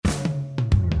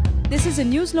This is a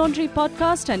News Laundry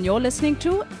podcast and you're listening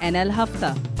to NL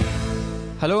Hafta.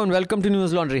 Hello and welcome to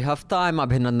News Laundry Hafta. I'm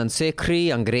Abhinandan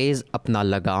Sekhri. अंग्रेज अपना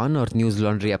लगान और News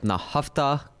Laundry अपना हफ्ता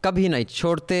कभी नहीं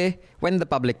छोड़ते. When the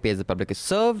public pays, the public is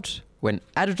served. When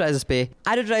advertisers pay,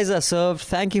 advertisers are served.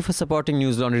 Thank you for supporting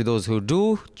News Laundry, those who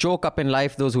do. Choke up in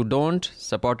life, those who don't.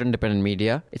 Support independent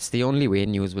media. It's the only way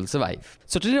news will survive.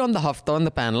 So today on the Hafta, on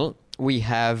the panel, we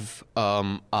have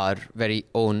our very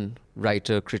own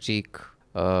writer, critique,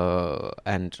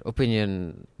 and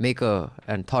opinion maker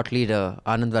and thought leader,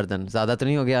 Anand Vardhan. Zyada to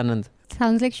nahi ho gaya, Anand?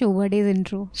 Sounds like Shobha Day's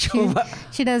intro.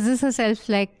 She does this herself,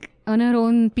 like on her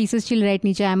own pieces she'll write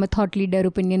niche, I'm a thought leader,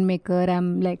 opinion maker,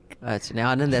 I'm like... Achha,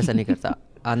 nahi, Anand aisa nahi karta.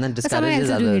 Anand discourages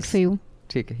others. Doing it for you.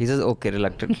 Okay. He says okay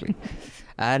reluctantly.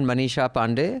 And Manisha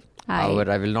Pandey, our,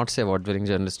 I will not say award-winning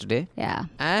journalist today. Yeah.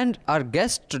 And our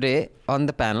guest today on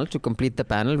the panel, to complete the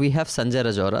panel, we have Sanjay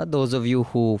Rajoura. Those of you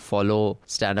who follow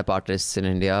stand-up artists in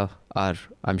India are,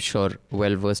 I'm sure,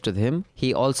 well versed with him.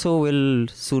 He also will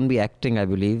soon be acting, I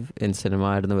believe, in cinema.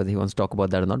 I don't know whether he wants to talk about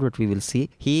that or not, but we will see.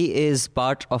 He is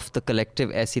part of the collective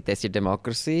Aisi Taisi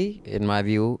Democracy, in my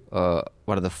view,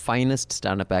 one of the finest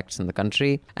stand-up acts in the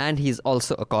country. And he's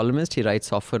also a columnist. He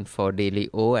writes often for Daily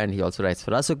O and he also writes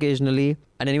for us occasionally.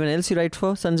 And anyone else you write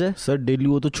for, Sanjay? Sir, Daily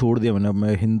O to छोड़ दिया मैंने, अब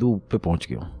मैं हिंदू पे पहुंच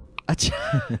गया हूँ.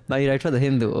 Achha. Now you write for the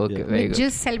Hindu. Okay, yeah. very We good.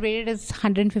 just celebrated its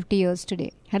 150 years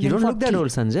today. 140. You don't look that old,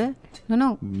 Sanjay.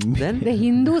 No. Then? The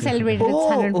Hindu celebrated its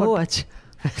 140. Oh, achha.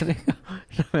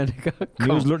 मैंने कहा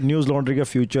news laundry का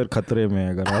future खतरे में है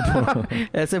अगर आप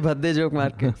ऐसे भद्दे joke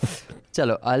मार के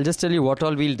चलो I'll just tell you what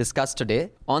all we'll discuss today.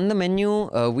 On the menu,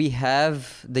 we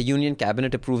have the Union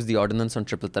Cabinet approves the ordinance on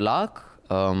triple talaq,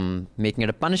 making it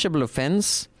a punishable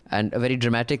offence. And a very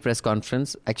dramatic press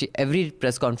conference. Actually, every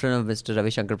press conference of Mr. Ravi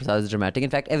Shankar Prasad is dramatic. In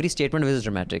fact, every statement of his is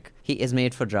dramatic. He is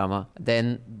made for drama.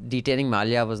 Then detaining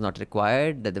Malia was not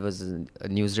required. That there was a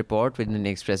news report which the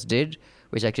Indian Express did,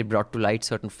 which actually brought to light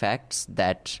certain facts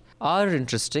that are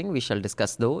interesting. We shall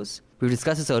discuss those. We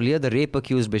discussed this earlier. The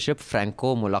rape-accused bishop,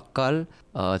 Franco Mulakkal,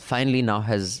 finally now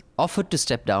has offered to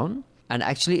step down. And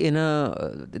actually,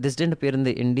 this didn't appear in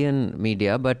the Indian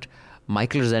media, but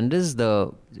Michael Rezendes,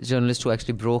 the journalist who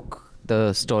actually broke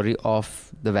the story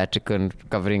of the Vatican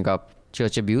covering up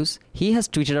church abuse, he has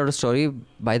tweeted out a story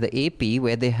by the AP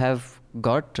where they have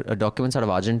got documents out of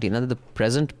Argentina that the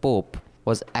present Pope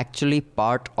was actually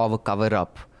part of a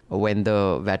cover-up when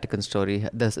the Vatican story,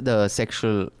 the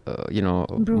sexual,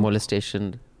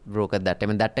 molestation broke at that time.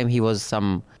 And that time he was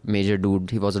some major dude.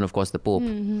 He wasn't, of course, the Pope.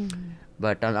 Mm-hmm.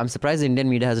 But I'm surprised the Indian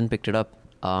media hasn't picked it up.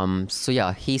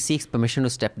 He seeks permission to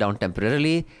step down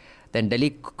temporarily. Then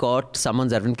Delhi court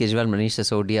summons Arvind Kejriwal and Manish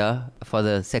Sisodia for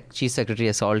the chief secretary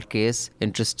assault case.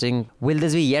 Interesting. Will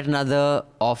this be yet another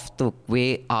of the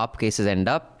way AAP cases end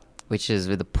up, which is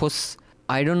with the puss?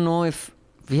 I don't know if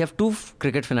we have two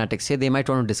cricket fanatics here. They might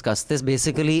want to discuss this.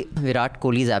 Basically, Virat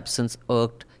Kohli's absence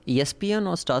irked ESPN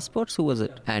or Star Sports. Who was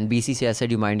it? And BCCI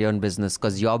said you mind your own business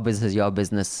because your business is your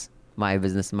business. My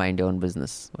business, mind your own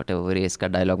business. Whatever race ka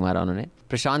dialogue mara unhone.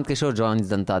 Prashant Kishore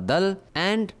joins Janata Dal.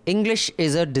 And English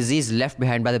is a disease left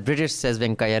behind by the British, says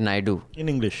Venkaiah Naidu. In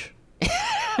English.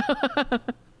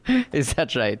 Is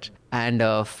that right?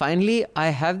 And finally, I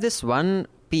have this one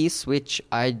piece which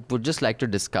I would just like to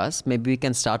discuss. Maybe we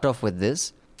can start off with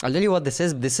this. I'll tell you what this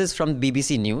is. This is from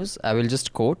BBC News. I will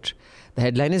just quote. The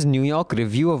headline is New York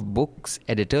Review of Books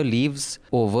editor leaves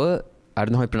over, I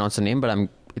don't know how I pronounce the name, but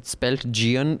it's spelled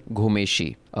Jian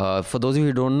Ghomeshi. For those of you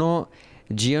who don't know,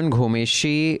 Jian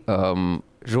Ghomeshi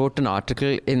wrote an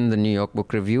article in the New York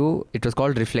Book Review. It was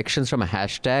called Reflections from a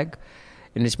Hashtag,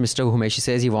 in which Mr. Ghomeshi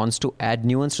says he wants to add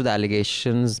nuance to the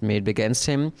allegations made against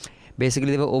him.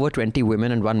 Basically, there were over 20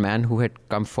 women and one man who had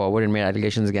come forward and made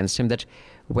allegations against him that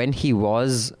when he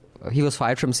was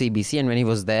fired from CBC, and when he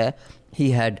was there,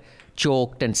 he had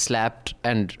choked and slapped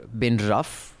and been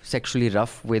sexually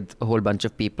rough with a whole bunch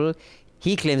of people.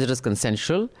 He claims it was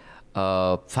consensual.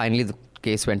 Finally, the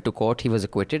case went to court. He was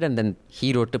acquitted. And then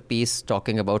he wrote a piece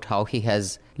talking about how he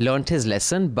has learnt his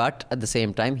lesson. But at the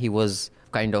same time, he was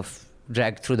kind of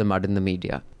dragged through the mud in the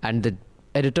media. And the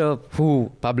editor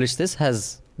who published this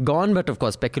has gone, but of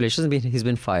course, speculation, he's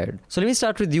been fired. So let me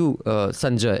start with you,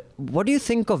 Sanjay. What do you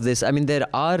think of this? I mean, there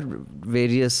are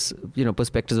various,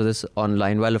 perspectives of this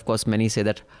online. While, of course, many say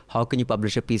that how can you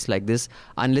publish a piece like this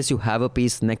unless you have a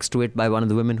piece next to it by one of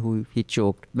the women who he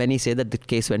choked? Many say that the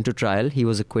case went to trial. He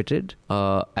was acquitted.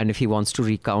 And if he wants to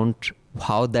recount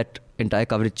how that entire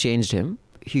coverage changed him,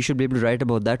 he should be able to write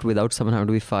about that without someone having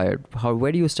to be fired.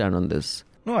 Where do you stand on this?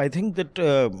 No, I think that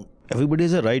everybody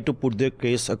has a right to put their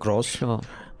case across. Sure.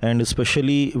 And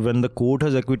especially when the court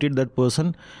has acquitted that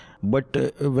person, But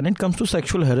when it comes to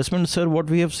sexual harassment, sir, what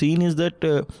we have seen is that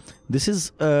this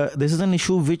is an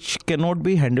issue which cannot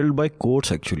be handled by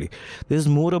courts. Actually, this is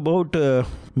more about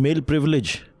male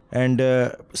privilege. And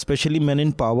especially men in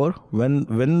power.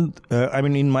 When I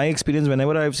mean, in my experience,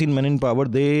 whenever I've seen men in power,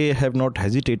 they have not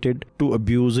hesitated to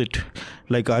abuse it,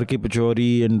 like R.K.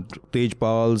 Pachauri and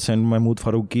Tejpals and Mahmood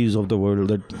Faruqis of the world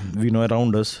that we know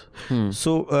around us.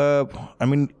 So, I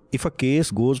mean, if a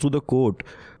case goes to the court,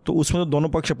 तो उसमें तो दोनों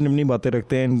पक्ष अपनी अपनी बातें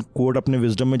रखते हैं एंड कोर्ट अपने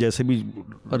विजडम में जैसे भी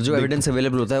और जो एविडेंस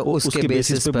अवेलेबल होता है उसके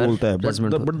बेसिस पे बोलता है.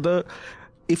 But the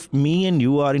if me and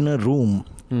you are in a room,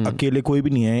 अकेले कोई भी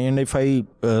नहीं है, and if I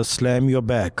slam your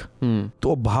back,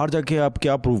 तो बाहर जाके आप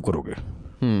क्या प्रूव करोगे?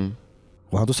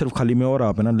 वहाँ तो सिर्फ खाली मैं और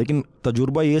आप है ना. लेकिन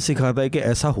तजुर्बा ये सिखाता है कि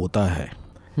ऐसा होता है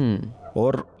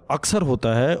और अक्सर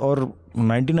होता है. और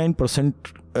 99%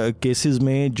 केसेस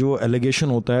में जो एलिगेशन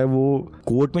होता है वो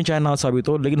कोर्ट में चाहे ना साबित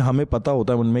हो, लेकिन हमें पता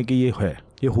होता है उनमें कि ये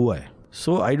हुआ है.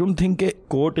 सो आई डोंट थिंक कि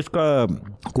कोर्ट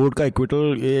का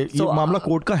इक्विटल ये मामला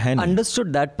कोर्ट का है.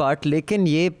 Understood that part. लेकिन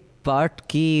ये पार्ट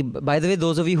की, by the way,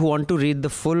 those of you who want to read the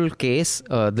full case,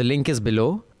 the link is below.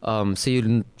 So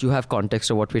you have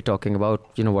context of what we're talking about.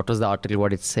 You know, what was the article,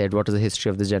 what it said, what is the history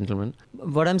of this gentleman.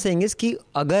 What I'm saying is कि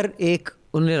अगर एक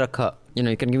उन्होंने रखा, you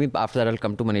know, you can give me after that. I'll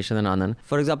come to Manish and Anand.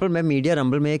 For example, मैं media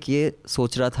rumble में एक ये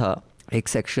सोच रहा था, एक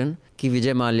सेक्शन कि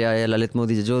विजय माल्या या ललित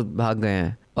मोदी जो भाग गए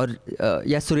हैं, और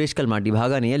या सुरेश कलमाडी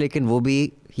भागा नहीं है, लेकिन वो भी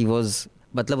he was,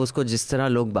 मतलब उसको जिस तरह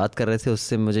लोग बात कर रहे थे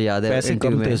उससे मुझे याद है पैसे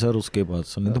कम थे सर उसके बाद,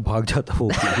 सुनने तो भाग जाता वो.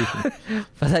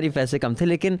 पता नहीं पैसे कम थे,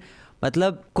 लेकिन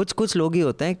मतलब कुछ लोग ही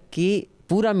होते हैं कि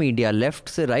पूरा मीडिया लेफ्ट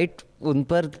से राइट उन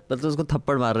पर मतलब उसको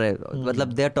थप्पड़ मार रहे हैं.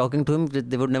 मतलब they are talking to him,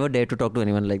 they would never dare to talk to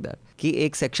anyone like that. कि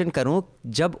एक सेक्शन करूं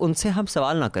जब उनसे हम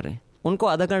सवाल ना करें, उनको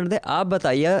आधा घंटा दे, आप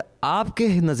बताइए आपके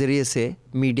नज़रिए से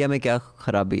मीडिया में क्या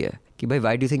खराबी है कि भाई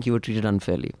why do you think you were treated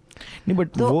unfairly. नहीं, बट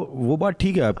तो, वो बात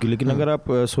ठीक है आपकी, लेकिन अगर आप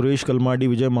सुरेश कलमाडी,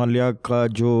 विजय माल्या का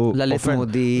जो ललित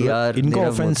मोदी, इनका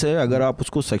ऑफेंस है, अगर आप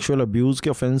उसको सेक्सुअल अब्यूज के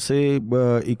ऑफेंस से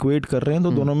इक्वेट कर रहे हैं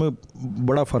तो दोनों में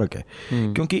बड़ा फर्क है.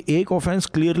 क्योंकि एक ऑफेंस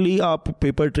क्लियरली आप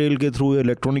पेपर ट्रेल के थ्रू,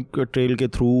 इलेक्ट्रॉनिक ट्रेल के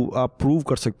थ्रू आप प्रूव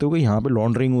कर सकते हो कि यहाँ पे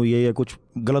लॉन्ड्रिंग हुई है या कुछ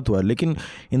गलत हुआ है. लेकिन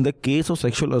in the case of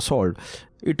sexual assault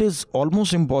it is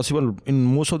almost impossible in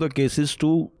most of the cases to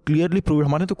clearly prove.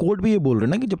 हमारे तो कोर्ट भी ये बोल रहे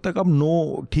हैं ना कि जब तक आप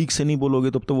नो ठीक से नहीं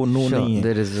बोलोगे तब तो वो नो नहीं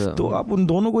है. तो आप उन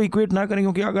दोनों को इक्वेट ना करें,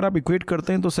 क्योंकि अगर आप इक्वेट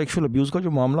करते हैं तो सेक्सुअल अब्यूज का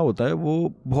जो मामला होता है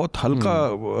वो बहुत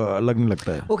हल्का लगने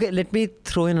लगता है. Okay, let me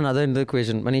throw in another in the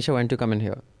equation. Manisha want to come in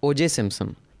here. O.J. Simpson,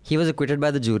 he was acquitted by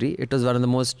the jury. It was one of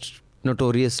the most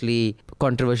notoriously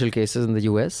controversial cases in the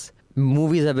US.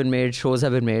 Movies have been made, shows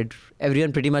have been made.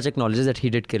 Everyone pretty much acknowledges that he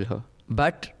did kill her.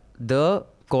 But the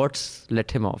courts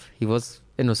let him off. He was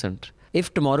innocent.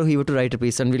 If tomorrow he were to write a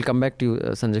piece, and we'll come back to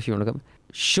you, Sanjay, if you want to come,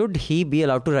 should he be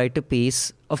allowed to write a piece?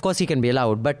 Of course he can be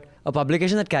allowed, but a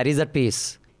publication that carries that piece,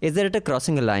 is there at a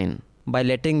crossing a line by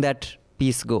letting that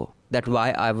piece go? That why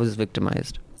I was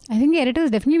victimized? I think the editor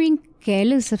is definitely being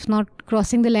careless, if not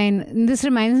crossing the line. This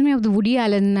reminds me of the Woody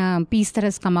Allen piece that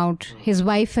has come out. His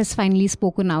wife has finally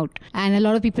spoken out, and a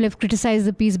lot of people have criticized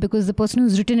the piece because the person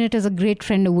who's written it is a great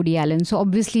friend of Woody Allen. So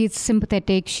obviously it's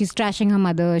sympathetic. She's trashing her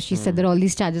mother. She said that all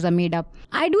these charges are made up.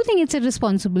 I do think it's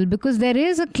irresponsible because there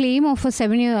is a claim of a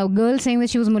 7-year-old girl saying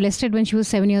that she was molested when she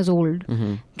was 7 years old.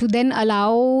 To then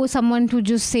allow someone to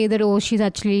just say that, oh, she's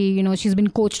actually, you know, she's been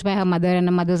coached by her mother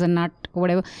and her mother's a nut or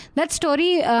whatever. That story,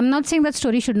 I'm not saying that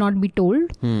story should not be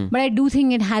told, but I do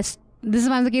think it has, this is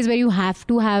one of the cases where you have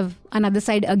to have another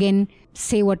side again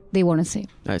say what they want to say.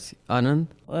 I see. Anand?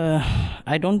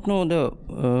 I don't know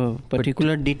the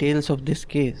particular details of this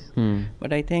case,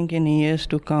 but I think in years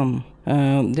to come,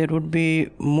 there would be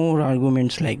more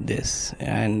arguments like this,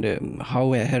 and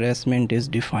how harassment is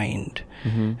defined.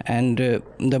 And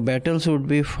the battles would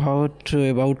be fought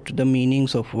about the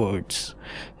meanings of words.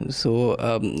 So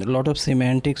a lot of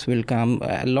semantics will come.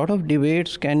 A lot of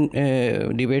debates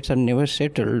are never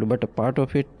settled, but a part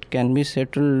of it can be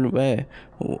settled by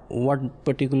what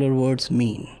particular words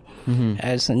mean.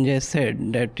 As Sanjay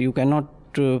said, that you cannot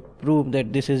prove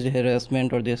that this is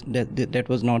harassment or that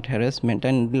was not harassment,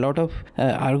 and a lot of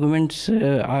arguments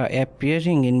are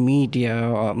appearing in media,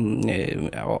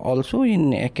 also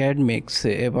in academics,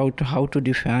 about how to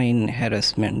define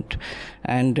harassment.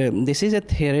 And this is a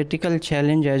theoretical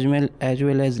challenge as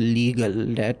well as legal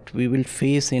that we will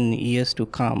face in years to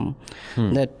come.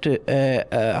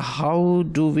 That how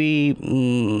do we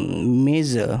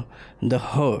measure the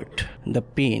hurt, the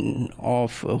pain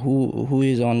of who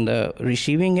is on the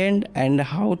receiving end, and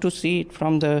how to see it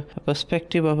from the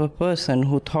perspective of a person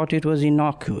who thought it was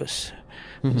innocuous.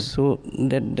 So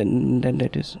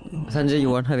that is. Sanjay, you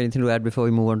won't have anything to add before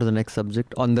we move on to the next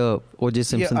subject on the O.J.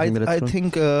 Simpson thing? I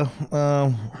think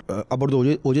about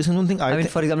the O.J. Simpson thing. I mean,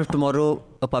 for example, if tomorrow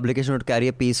a publication would carry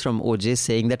a piece from O.J.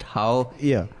 saying that how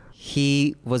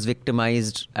he was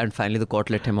victimized and finally the court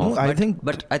let him off.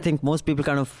 But I think most people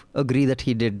kind of agree that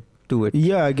he did do it.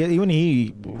 Yeah, I guess even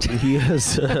he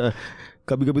has.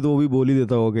 कभी-कभी तो वो भी बोल ही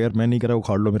देता होगा यार मैं नहीं कर रहा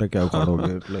उखाड़ लो मेरा क्या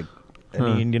उखाड़ोगे like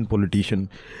any Indian politician.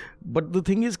 But the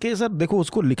thing is कि सर देखो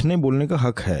उसको लिखने बोलने का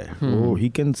हक है. वो he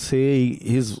can say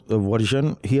his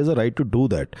version, he has a right to do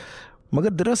that.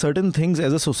 मगर there are certain things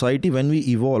as a society when we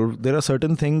evolve, there are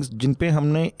certain things जिन पे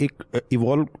हमने एक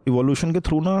evolution के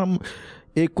थ्रू ना हम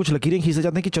एक कुछ लकीरें खींचे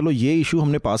जाते हैं कि चलो ये इशू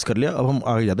हमने पास कर लिया अब हम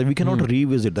आगे जाते हैं. We can not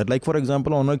revisit that. Like for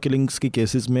example honour killings की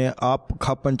केसेस में आप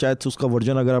खाप पंचायत से उसका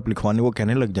वर्जन अगर आप लिखवाने को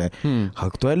कहने लग जाए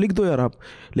हक तो है लिख दो यार आप.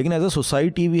 लेकिन as a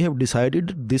society we have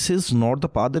decided this is not the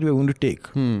path that we are going to take.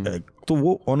 तो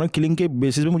वो ऑनर किलिंग के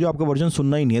बेसिस पे मुझे आपका वर्जन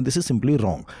सुनना ही नहीं है. This is simply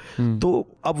wrong. तो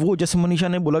अब वो जैसे मनीषा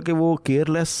ने बोला कि वो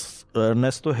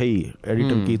केयरलेसनेस तो है ही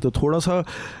एडिटर की. तो थोड़ा सा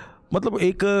मतलब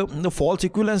एक फॉल्स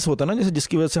इक्विवेलेंस होता है ना जैसे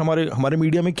जिसकी वजह से हमारे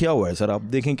मीडिया में क्या हुआ है सर. आप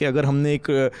देखें कि अगर हमने एक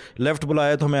लेफ्ट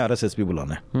बुलाया तो हमें आरएसएस भी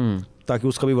बुलाना है ताकि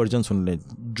उसका भी वर्जन सुन लें.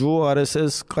 जो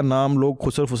आरएसएस का नाम लोग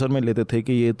खुसर फुसर में लेते थे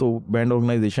कि ये तो बैंड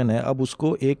ऑर्गेनाइजेशन है अब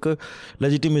उसको एक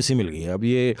लेजिटिमेसी मिल गई है. अब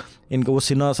ये इनको वो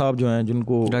सिन्हा साहब जो हैं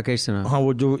जिनको राकेश सिन्हा हाँ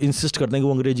वो जो इंसिस्ट करते हैं कि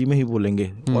वो अंग्रेजी में ही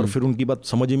बोलेंगे और फिर उनकी बात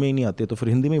समझ में ही नहीं आती है तो फिर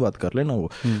हिंदी में ही बात कर लेना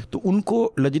वो. तो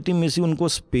उनको लेजिटिमेसी उनको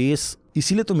स्पेस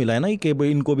इसीलिए तो मिला है ना कि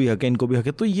भाई इनको भी हक है इनको भी हक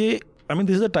है. तो ये I mean,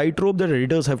 this is a tightrope that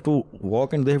editors have to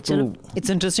walk and they have to... It's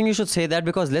interesting you should say that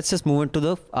because let's just move into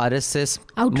the RSS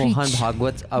Outreach. Mohan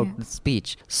Bhagwat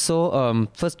speech. So,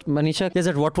 first,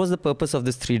 Manisha, what was the purpose of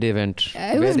this 3-day event?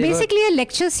 It was basically a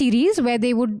lecture series where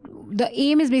they would... The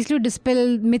aim is basically to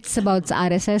dispel myths about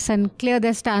RSS and clear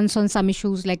their stance on some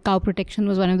issues like cow protection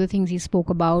was one of the things he spoke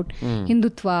about,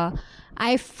 Hindutva.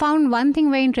 I found one thing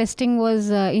very interesting was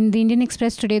in the Indian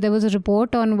Express today, there was a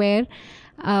report on where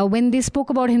when they spoke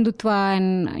about Hindutva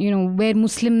and, you know, where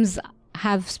Muslims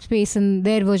have space in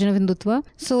their version of Hindutva.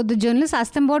 So the journalist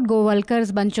asked them about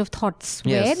Golwalkar's bunch of thoughts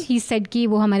where he said कि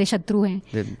वो हमारे शत्रु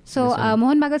हैं. So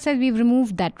Mohan Bhagwat said we've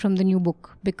removed that from the new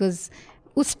book because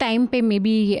उस time पे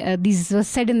maybe these were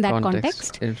said in that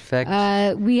context. In fact,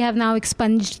 we have now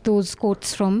expunged those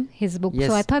quotes from his book.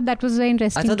 So I thought that was very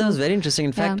interesting. I thought that was very interesting.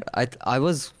 In fact, I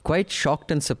was quite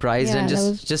shocked and surprised and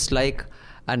just like...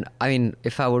 And I mean,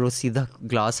 if I were to see the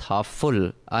glass half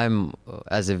full, I'm,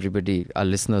 as everybody, our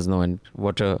listeners know, and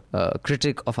what a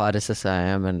critic of RSS I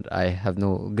am, and I have no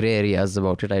grey areas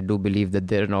about it. I do believe that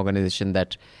they're an organization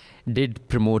that did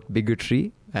promote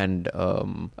bigotry, and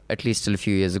at least till a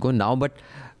few years ago now. But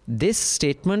this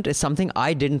statement is something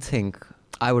I didn't think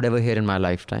I would ever hear in my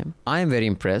lifetime. I am very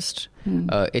impressed.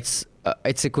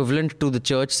 It's equivalent to the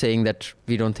church saying that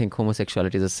we don't think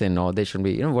homosexuality is a sin, or they shouldn't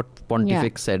be, you know, what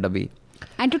Pontifex said, Abhi.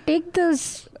 And to take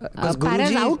those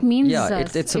paras out means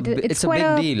it's a big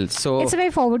deal. So it's a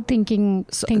very forward-thinking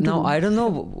thing. Now I don't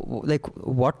know, like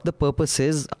what the purpose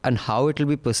is and how it will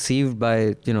be perceived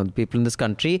by the people in this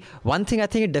country. One thing I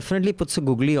think it definitely puts a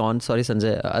googly on. Sorry,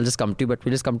 Sanjay, I'll just come to you, but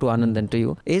we'll just come to Anand then to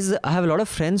you. Is I have a lot of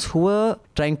friends who are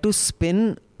trying to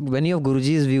spin many of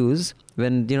Guruji's views.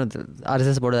 When the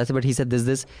RSS board that's but he said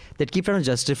this that keep trying to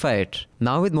justify it.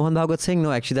 Now with Mohan Bhagwat saying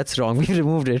no, actually that's wrong, we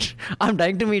removed it. I'm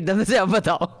trying to meet them. They say ab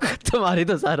batao tumhari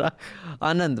to sara.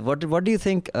 Anand, what do you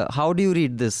think, how do you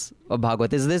read this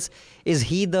Bhagwat? Is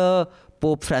he the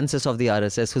Pope Francis of the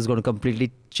RSS who's going to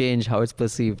completely change how it's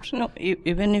perceived? No,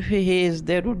 even if he is,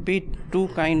 there would be two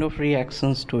kind of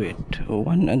reactions to it.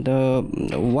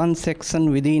 One section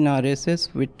within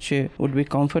RSS which would be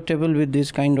comfortable with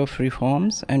this kind of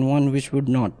reforms, and one which would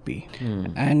not be.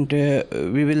 And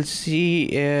we will see,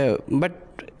 but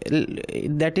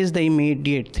that is the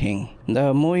immediate thing.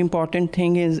 The more important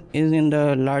thing is in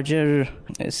the larger,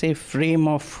 say, frame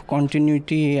of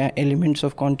continuity, elements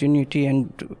of continuity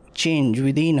and change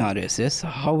within RSS,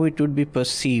 how it would be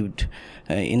perceived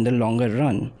in the longer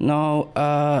run. Now,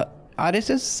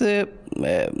 RSS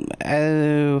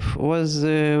was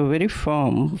very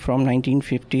firm from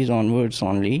 1950s onwards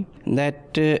only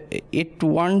that it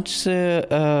wants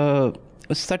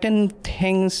certain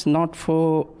things not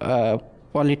for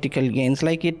political gains,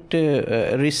 like it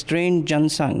restrained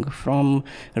Jansangh from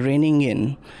reining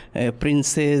in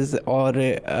princes or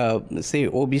say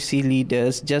OBC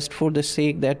leaders just for the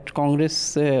sake that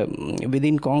Congress,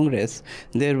 within Congress,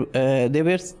 they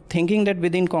were thinking that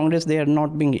within Congress they are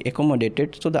not being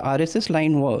accommodated. So the RSS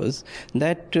line was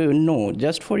that no,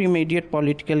 just for immediate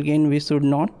political gain we should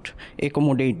not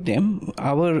accommodate them.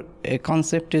 Our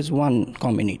concept is one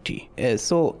community.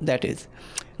 So that is.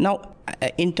 Now,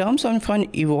 in terms of an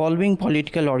evolving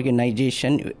political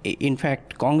organization, in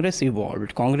fact, Congress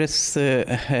evolved. Congress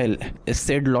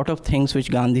said a lot of things which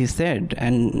Gandhi said,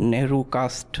 and Nehru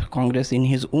cast Congress in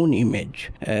his own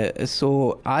image.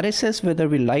 So RSS, whether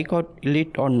we like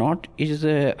it or not, is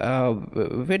a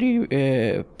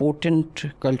very potent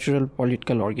cultural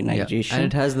political organization. Yeah,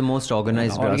 and it has the most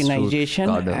organized organization.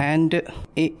 Cadre. And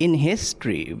in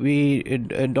history, we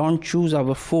don't choose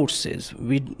our forces.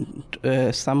 We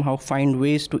somehow find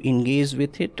ways to engage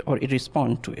with it or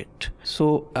respond to it.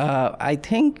 So I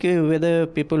think whether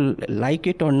people like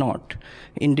it or not,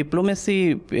 in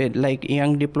diplomacy, like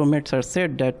young diplomats are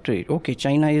said that, okay,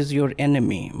 China is your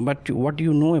enemy, but what do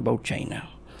you know about China?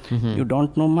 Mm-hmm. You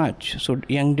don't know much. So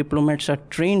young diplomats are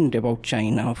trained about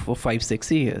China for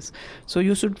 5-6 years. So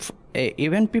you should,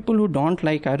 even people who don't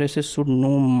like RSS should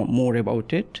know more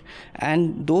about it.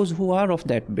 And those who are of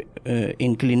that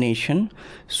inclination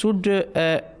should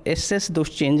assess those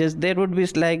changes. There would be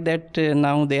like that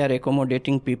now they are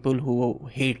accommodating people who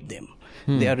hate them.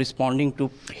 They are responding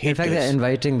to haters. In fact, they are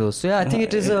inviting those. So, yeah, I think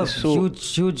it is a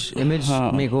huge image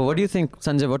makeover. What do you think,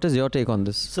 Sanjay? What is your take on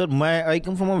this? Sir, I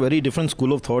come from a very different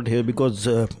school of thought here because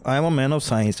I am a man of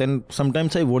science, and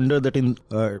sometimes I wonder that in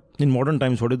modern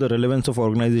times, what is the relevance of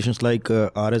organizations like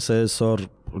RSS or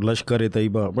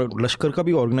Lashkar-e-Taiba? Lashkar का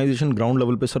भी organisation ground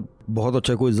level पे sir बहुत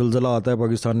अच्छा है. कोई ज़लज़ला आता है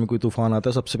पाकिस्तान में, कोई तूफान आता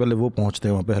है, सबसे पहले वो पहुंचते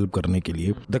हैं वहाँ पे हेल्प करने के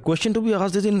लिए. The question to be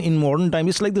asked is in modern time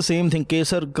it's like the same thing के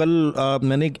सर कल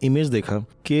मैंने एक इमेज देखा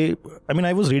कि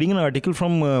I was reading an article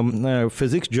from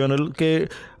physics journal के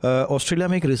ऑस्ट्रेलिया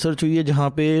में एक रिसर्च हुई है जहाँ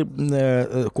पे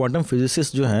क्वांटम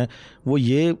फिजिसिस्ट जो हैं वो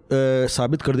ये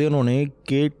साबित कर दिया उन्होंने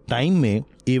कि टाइम में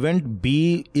event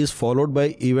B is followed by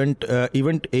event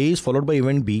A is followed by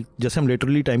event B. जैसे हम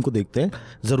लिटरली टाइम को देखते हैं,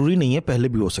 ज़रूरी नहीं है, पहले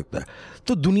भी हो सकता है.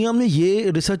 तो दुनिया में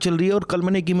ये रिसर्च चल रही है. और कल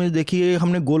मैंने एक इमेज देखी है,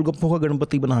 हमने गोलगप्पों का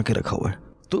गणपति बना के रखा हुआ है.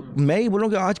 तो मैं ये बोलूँ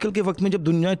कि आजकल के वक्त में जब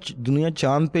दुनिया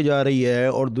चांद पे जा रही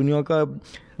है और दुनिया का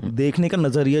देखने का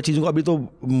नज़रिया चीज़ों को, अभी तो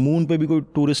मून पे भी कोई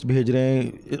टूरिस्ट भेज रहे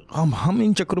हैं, हम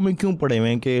इन चक्करों में क्यों पड़े हुए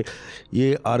हैं कि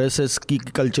ये आरएसएस की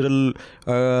कल्चरल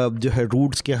जो है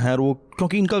रूट्स क्या हैं, और वो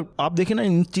क्योंकि इनका आप देखें ना,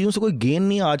 इन चीज़ों से कोई गेन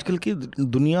नहीं है. आजकल की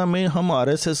दुनिया में हम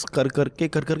आरएसएस कर करके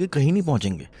कहीं नहीं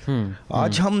पहुंचेंगे.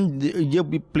 आज हम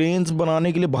ये प्लेन्स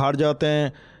बनाने के लिए बाहर जाते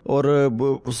हैं और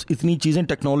इतनी चीज़ें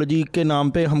टेक्नोलॉजी के नाम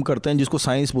पे हम करते हैं जिसको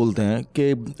साइंस बोलते हैं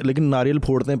कि, लेकिन नारियल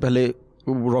फोड़ते हैं पहले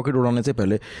रॉकेट उड़ाने से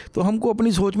पहले. तो हमको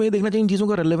अपनी सोच में ये देखना चाहिए इन चीज़ों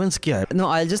का रेलेवेंस क्या है. No,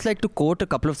 I'll just like to quote a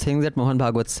couple of things that Mohan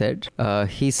Bhagwat said.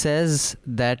 He says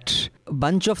that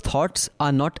bunch of thoughts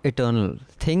are not eternal.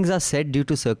 Things are said due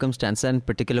to circumstance and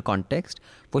particular context.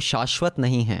 वो शाश्वत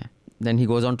नहीं है. Then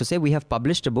he goes on to say, we have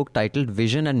published a book titled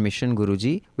Vision and Mission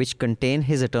Guruji, which contain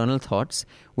his eternal thoughts.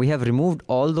 We have removed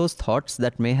all those thoughts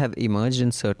that may have emerged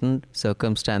in certain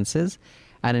circumstances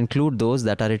and include those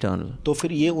that are eternal. तो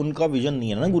फिर ये उनका vision नहीं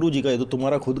है ना गुरुजी का, ये तो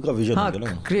तुम्हारा खुद का विजन है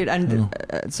ना. Great.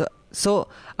 And so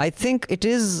I think it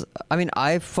is,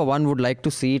 I for one would like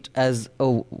to see it as a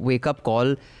wake-up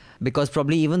call, because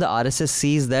probably even the RSS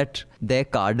sees that their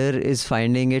cadre is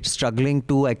finding it struggling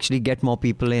to actually get more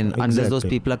people in. Exactly. Unless those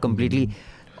people are completely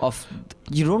off.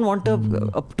 You don't want a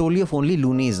totally of only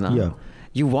loonies now. Yeah.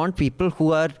 You want people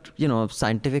who are,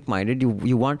 scientific minded.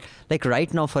 You want, like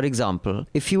right now, for example,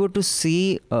 if you were to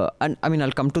see,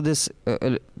 I'll come to this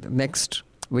next,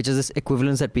 which is this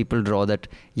equivalence that people draw, that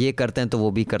ye karte hain to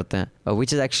wo bhi karte hain,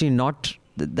 which is actually not,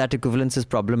 that equivalence is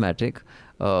problematic.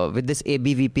 With this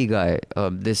ABVP guy,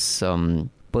 this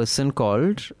person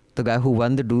called, the guy who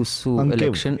won the Dusu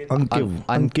election,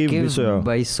 Ankiv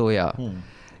Baisoya.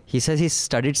 He says he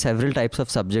studied several types of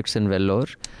subjects in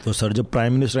Vellore. तो sir जब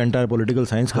prime minister entire political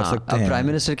science कर सकते हैं, prime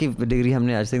minister की degree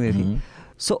हमने आज तक नहीं थी.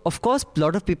 So of course a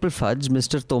lot of people fudge.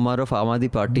 Mr. Tomar of Aam Aadmi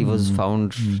Party was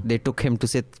found. They took him to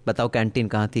say, बताओ कैंटीन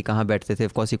कहाँ थी, कहाँ बैठते थे.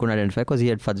 Of course he couldn't identify because he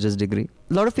had fudged his degree.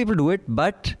 A lot of people do it,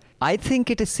 but I think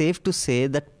it is safe to say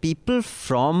that people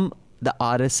from the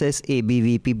RSS,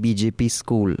 ABVP, BJP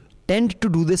school tend to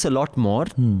do this a lot more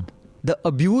the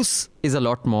abuse is a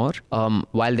lot more.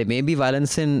 While there may be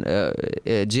violence in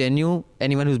JNU,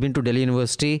 anyone who's been to Delhi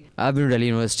University, I've been to Delhi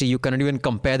University, you cannot even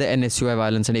compare the NSUI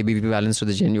violence and ABP violence to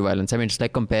the JNU violence. I mean, it's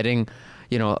like comparing,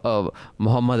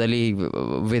 Muhammad Ali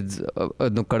with a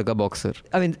Nukkad ka boxer.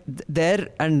 I mean, there,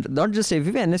 and not just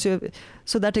ABP, NSUI.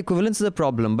 So that equivalence is a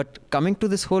problem. But coming to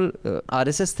this whole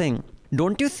RSS thing,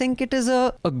 don't you think it is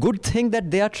a good thing that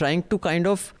they are trying to kind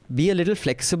of be a little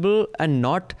flexible and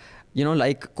not,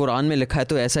 like Quran में लिखा है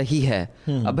तो ऐसा ही है.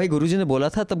 अब भाई गुरुजी ने बोला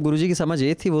था, तब गुरुजी की समझ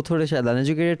ये थी, वो थोड़े शायद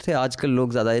अनएजुकेटेड थे, आजकल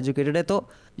लोग ज़्यादा एजुकेटेड है, तो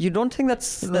you don't think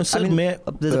there's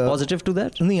a positive to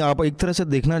that? नहीं, आप एक तरह से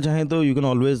देखना चाहें तो you can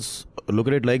always look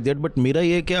at it like that, but मेरा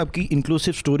ये है कि आपकी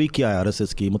inclusive story क्या है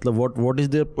RSS की, मतलब what is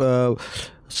their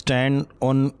stand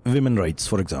on women rights,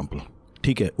 for example.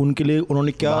 ठीक है, उनके लिए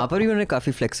उन्होंने क्या, वहाँ पर भी उन्होंने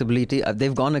काफ़ी flexibility,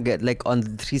 they've gone again like on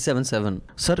 377.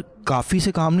 Sir काफ़ी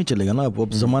से काम नहीं चलेगा ना. अब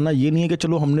ज़माना ये नहीं है कि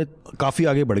चलो हमने काफ़ी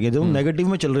आगे बढ़ गए, जब हम नेगेटिव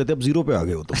में चल रहे थे अब 0 पे आ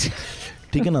गए हो तो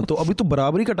ठीक है ना. तो अभी तो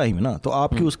बराबरी का टाइम है ना. तो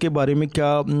आपकी उसके बारे में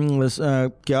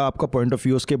क्या आपका पॉइंट ऑफ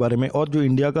व्यू उसके बारे में, और जो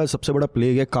इंडिया का सबसे बड़ा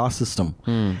प्लेग है कास्ट सिस्टम,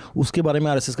 उसके बारे में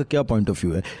आरएसएस का क्या पॉइंट ऑफ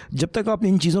व्यू है. जब तक आप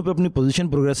इन चीज़ों पे अपनी पोजीशन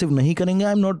प्रोग्रेसिव नहीं करेंगे,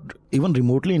 I am not even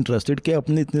remotely interested कि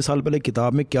अपने इतने साल पहले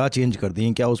किताब में क्या चेंज कर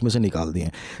दिए, क्या उसमें से निकाल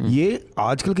दिए. ये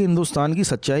आजकल के हिंदुस्तान की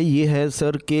सच्चाई ये है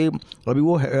सर कि अभी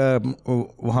वो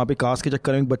वहाँ पे कास्ट के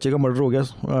चक्कर में एक बच्चे का मर्डर हो गया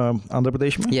आंध्र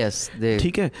प्रदेश में.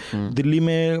 ठीक है, दिल्ली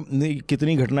में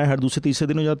कितनी घटनाएं हर दूसरे तीसरे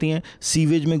दिन हो जाती हैं.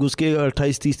 सीवेज में घुस के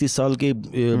 28-30 साल के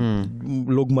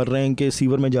लोग मर रहे हैं कि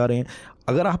सीवर में जा रहे हैं.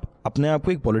 अगर आप अपने आप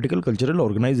को एक पॉलिटिकल कल्चरल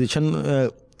ऑर्गेनाइजेशन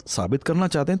साबित करना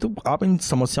चाहते हैं तो आप इन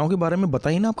समस्याओं के बारे में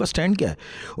बताइए ना, आपका स्टैंड क्या है.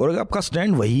 और अगर आपका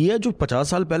स्टैंड वही है जो 50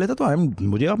 साल पहले था, तो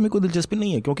मुझे आप में कोई दिलचस्पी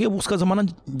नहीं है, क्योंकि अब उसका ज़माना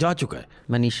जा चुका है.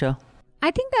 Manisha, I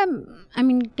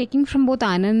think taking from both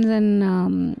Anand's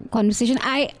and conversation,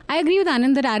 I agree with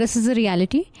Anand that RS is a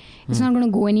reality. It's not going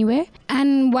to go anywhere.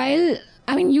 And while,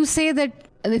 you say that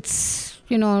it's,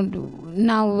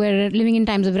 now we're living in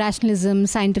times of rationalism,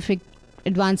 scientific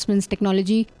advancements,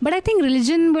 technology. But I think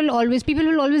people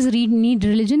will always need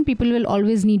religion. People will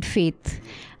always need faith.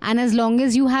 And as long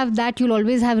as you have that, you'll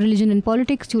always have religion in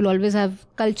politics. You'll always have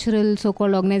cultural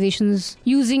so-called organizations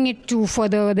using it to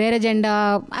further their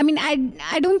agenda.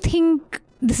 I don't think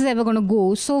this is ever going to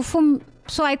go. So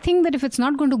I think that if it's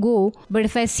not going to go, but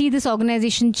if I see this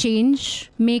organization change,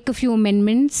 make a few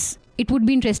amendments, it would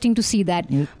be interesting to see that.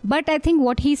 But I think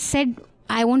what he said,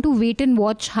 I want to wait and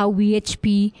watch how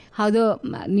VHP, how the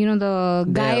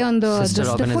guy on the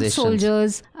foot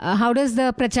soldiers, how does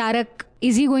the Pracharak,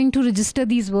 is he going to register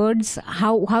these words?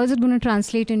 How is it going to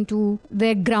translate into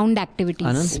their ground activities?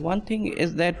 Anand? One thing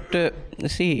is that,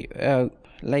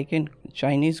 like in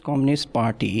Chinese Communist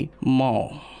Party,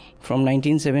 Mao, from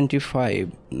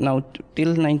 1975, now till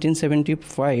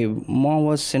 1975, Mao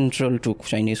was central to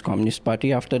Chinese Communist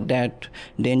Party. After that,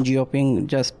 Deng Xiaoping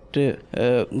just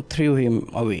threw him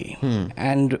away.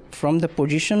 And from the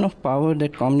position of power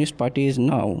that Communist Party is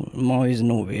now, Mao is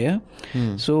nowhere.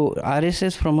 So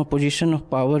RSS from a position of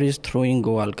power is throwing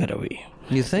Golwalkar away.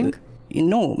 You think?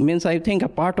 No, I think a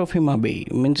part of him away.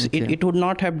 It would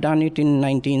not have done it in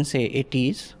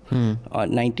 80s or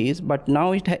 90s, but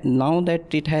now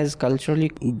that it has culturally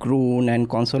grown and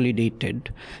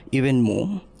consolidated even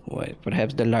more,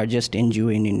 perhaps the largest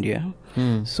NGO in India.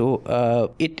 So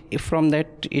it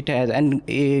has, and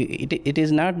it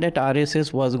is not that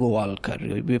RSS was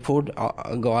Golwalkar. Before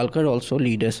Golwalkar also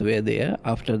leaders were there.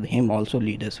 After him also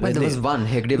leaders were there. There was one,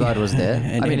 Hegdewar was there.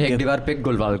 Hegdewar picked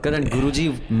Golwalkar and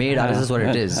Guruji made RSS what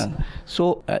it is.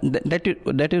 So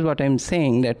that is what I'm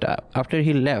saying, that after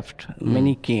he left,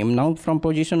 many came. Now from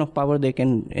position of power they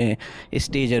can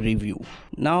stage a review.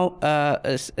 Now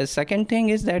a second thing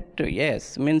is that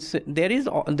yes,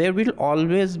 there will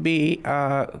always be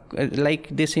like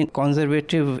this in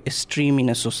conservative stream in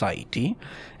a society,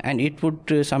 and it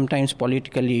would sometimes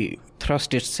politically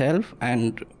thrust itself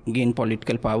and gain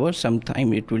political power.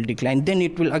 Sometime it will decline, then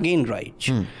it will again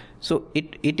rise. So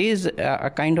it is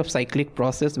a kind of cyclic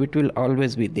process which will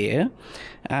always be there,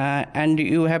 and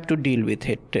you have to deal with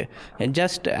it.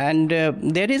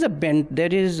 There is a bent.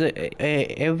 There is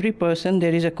every person.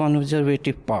 There is a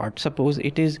conservative part. Suppose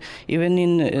it is even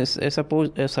in a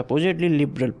supposedly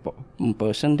liberal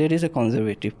person. There is a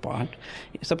conservative part.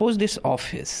 Suppose this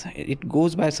office, it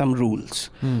goes by some rules,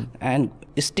 and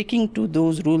sticking to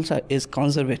those rules is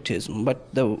conservatism.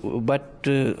 But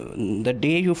the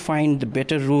day you find the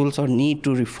better rules or need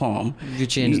to reform, you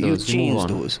change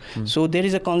those. So there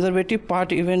is a conservative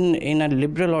part even in a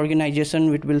liberal organization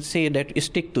which will say that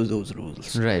stick to those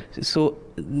rules. Right. So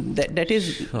that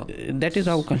is how.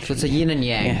 So it's a yin and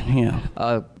yang. Yeah.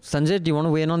 Sanjay, do you want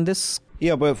to weigh in on this?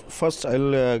 Yeah, but first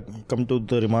I'll come to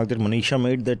the remark that Manisha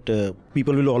made that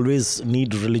people will always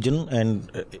need religion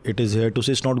and it is here to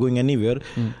say, it's not going anywhere.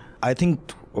 I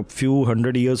think a few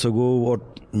 100 years ago or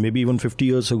maybe even 50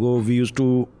 years ago, we used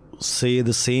to say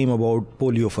the same about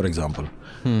polio, for example.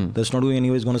 That's not going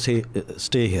anywhere, it's going to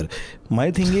stay here. My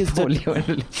thing is that...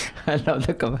 Polio, I love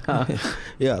the comment.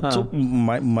 Yeah, so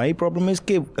my problem is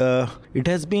that it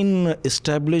has been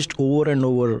established over and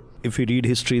over, if you read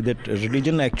history, that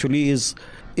religion actually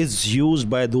is used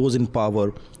by those in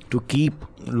power to keep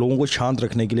लोगों को शांत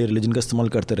रखने के लिए religion का इस्तेमाल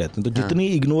करते रहते हैं. तो जितनी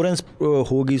इग्नोरेंस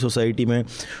होगी सोसाइटी में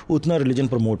उतना रिलीजन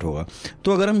प्रमोट होगा.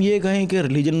 तो अगर हम ये कहें कि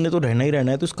रिलीजन ने तो रहना ही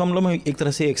रहना है, तो इसका मतलब हम एक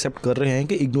तरह से एक्सेप्ट कर रहे हैं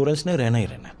कि इग्नोरेंस ने रहना ही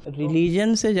रहना है.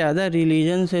 रिलीजन से ज़्यादा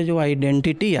रिलीजन से जो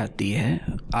आइडेंटिटी आती है,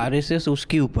 आरएसएस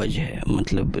उसकी उपज है,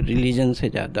 मतलब रिलीजन से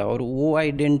ज़्यादा, और वो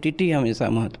आइडेंटिटी हमेशा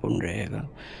महत्वपूर्ण रहेगा.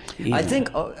 आई थिंक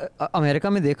अमेरिका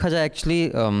में देखा जाए,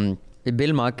 एक्चुअली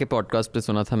बिल मार्क के पॉडकास्ट पे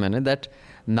सुना था मैंने, that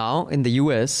now in the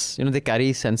US, they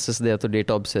carry census, they are so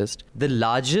data obsessed. The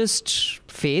largest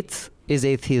faith is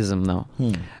atheism now.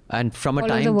 And from a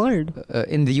all time over the world.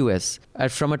 In the US,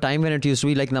 from a time when it used to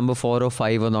be like number 4 or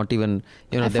 5 or not even,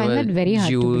 I there find were that very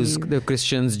hard to Jews, believe. there were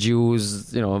Christians,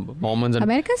 Jews, Mormons. And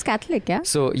America is Catholic, yeah?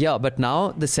 so yeah, but now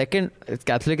the second,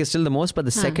 Catholic is still the most, but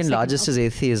the second largest is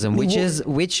atheism,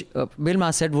 which Bill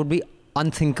Maher said would be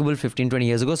unthinkable 15-20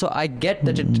 years ago. So I get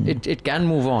that it can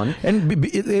move on. And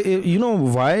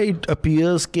why it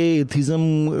appears कि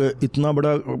atheism इतना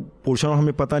बड़ा portion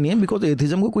हमें पता नहीं है, because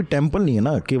atheism को कोई temple नहीं है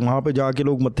ना कि वहाँ पे जाके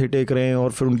लोग मत्थे टेक रहे हैं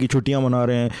और फिर उनकी छुट्टियां मना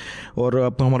रहे हैं और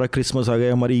अब हमारा क्रिसमस आ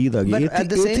गया, हमारी ईद आ गई.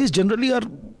 एथिस्ट जनरली आर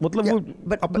मतलब वो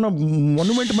अपना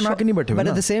मोन्यूमेंट बना के नहीं बैठे.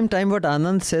 But at the same time, what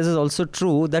Anand says is also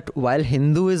true, that while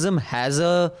Hinduism has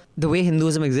the way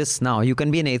Hinduism exists now, you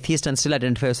can be an atheist and still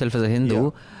identify yourself as a Hindu.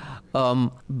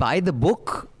 By the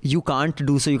book, you can't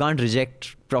do so. You can't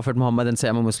reject Prophet Muhammad and say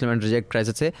I'm a Muslim and reject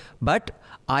Christ, let's say. But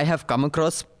I have come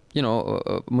across,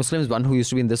 Muslims, one who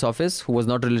used to be in this office, who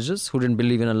was not religious, who didn't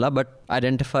believe in Allah, but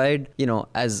identified,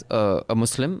 as a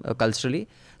Muslim culturally.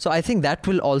 So I think that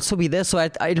will also be there. So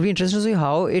it'll be interesting to see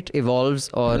how it evolves.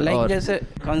 Or just a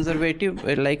conservative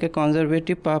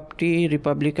party,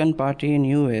 Republican Party in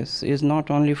US is not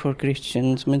only for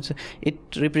Christians. Means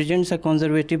it represents a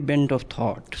conservative bent of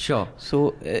thought. Sure.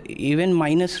 So even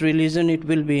minus religion, it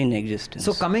will be in existence.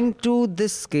 So coming to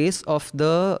this case of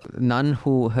the nun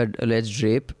who had alleged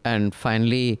rape, and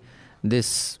finally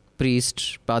this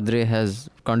priest, Padre, has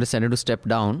condescended to step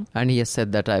down, and he has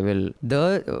said that I will.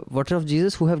 The Water of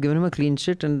Jesus, who have given him a clean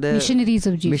sheet in their... Missionaries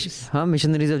of Jesus.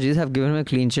 Missionaries of Jesus have given him a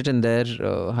clean sheet in their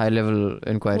high-level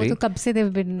inquiry. So kab se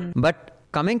they've been... But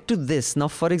coming to this, now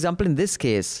for example in this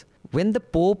case, when the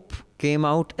Pope came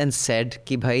out and said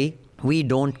ki bhai, we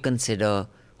don't consider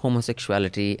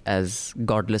homosexuality as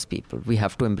godless people, we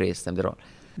have to embrace them, they're all.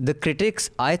 The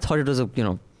critics, I thought it was a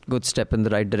good step in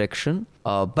the right direction,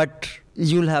 but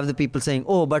you'll have the people saying,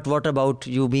 oh, but what about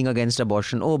you being against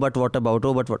abortion? Oh, but what about,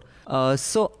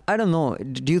 so I don't know,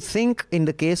 do you think in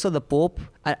the case of the Pope,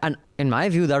 and in my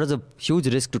view that was a huge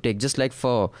risk to take, just like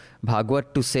for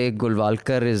Bhagwat to say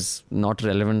Gulwalkar is not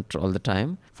relevant all the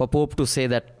time, for Pope to say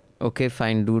that, okay,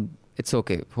 fine dude, it's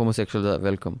okay, homosexuals are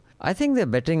welcome. I think they're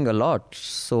betting a lot,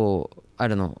 so I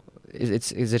don't know,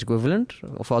 is it equivalent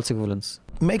or false equivalence?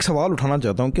 मैं एक सवाल उठाना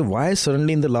चाहता हूँ कि why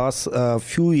suddenly in the last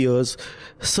few years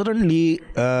suddenly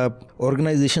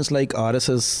organizations like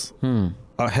RSS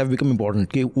have become important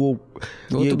कि वो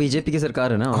तो बीजेपी की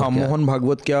सरकार है ना. हाँ, मोहन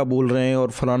भागवत क्या बोल रहे हैं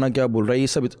और फलाना क्या बोल रहा है, ये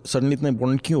सब सडनली इतना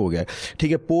इम्पोर्टेंट क्यों हो गया है.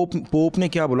 ठीक है, पोप ने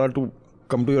क्या बोला, to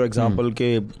come to your example,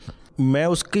 के मैं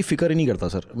उसकी फिक्र ही नहीं करता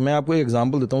सर. मैं आपको एक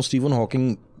एग्जांपल देता हूँ, स्टीफन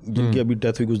हॉकिंग जिनकी अभी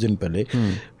डेथ हुई कुछ दिन पहले,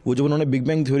 वो जब उन्होंने बिग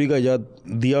बैंग थ्योरी का इजाद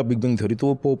दिया, बिग बैंग थ्योरी, तो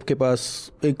वो पोप के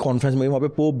पास एक कॉन्फ्रेंस में, वहाँ पे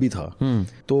पोप भी था,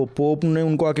 तो पोप ने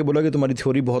उनको आके बोला कि तुम्हारी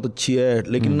थ्योरी बहुत अच्छी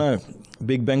है लेकिन ना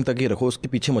बिग बैंग तक ही रखो, उसके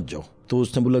पीछे मत जाओ. तो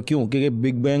उसने बोला क्यों, क्योंकि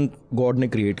बिग बैंग गॉड ने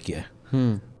क्रिएट किया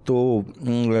है. तो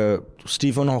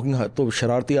स्टीफन हॉकिंग तो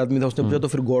शरारती आदमी था, उसने पूछा तो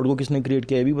फिर गॉड को किसने क्रिएट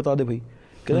किया, ये भी बता दे भाई.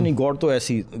 कहता नहीं, गॉड तो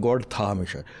ऐसी गॉड था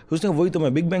हमेशा. उसने वही तो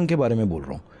मैं बिग बैंग के बारे में बोल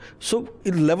रहा हूँ. सो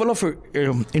लेवल ऑफ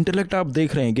इंटेलेक्ट आप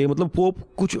देख रहे हैं कि मतलब पोप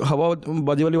कुछ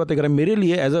हवाबाजी वाली बातें कर रहे हैं. मेरे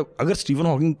लिए अगर स्टीफन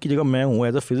हॉकिंग की जगह मैं हूँ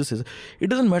as a physicist, it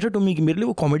doesn't matter to me कि मेरे लिए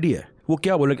वो कॉमेडी है. वो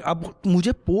क्या बोले कि अब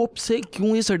मुझे पोप से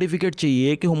क्यों ये सर्टिफिकेट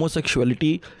चाहिए कि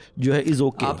होमोसेक्सुअलिटी जो है इज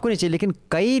ओके. आपको नहीं चाहिए, लेकिन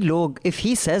कई लोग, if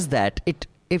he says that, it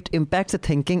impacts the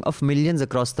thinking of millions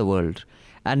across the world,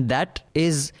 and that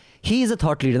is he is a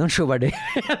thought leader, not Shobha De.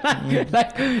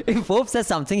 Like, if Pope says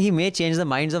something, he may change the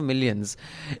minds of millions.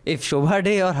 If Shobha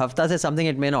De or Hafta says something,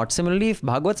 it may not. Similarly, if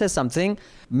Bhagwat says something,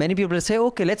 many people say,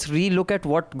 okay, let's re-look at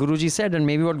what Guruji said, and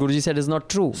maybe what Guruji said is not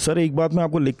true. Sir एक बात मैं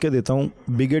आपको लिख के देता हूँ,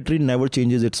 bigotry never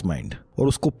changes its mind. और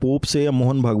उसको पोप से या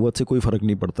मोहन भागवत से कोई फर्क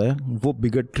नहीं पड़ता है. वो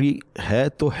बिगेटरी है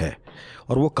तो है,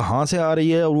 और वो कहाँ से आ रही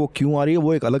है और वो क्यों आ रही है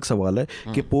वो एक अलग सवाल है.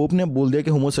 कि पोप ने बोल दिया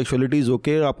कि होमोसेक्सुअलिटी इज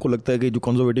ओके, आपको लगता है कि जो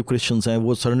कंजर्वेटिव क्रिश्चियंस हैं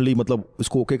वो सडनली मतलब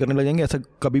इसको ओके करने लगेंगे? ऐसा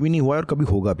कभी भी नहीं हुआ है और कभी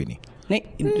होगा भी नहीं.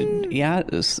 Yeah,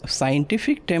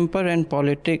 scientific temper and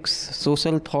politics,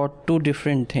 social thought, two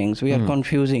different things. We are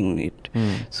confusing it.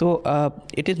 So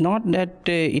it is not that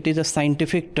it is a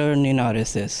scientific turn in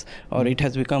RSS or it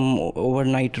has become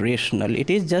overnight rational. It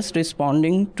is just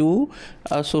responding to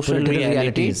a social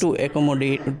reality to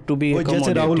accommodate, to be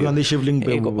accommodative. Rahul Gandhi Shivling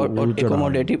pe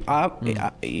accommodative.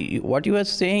 What you are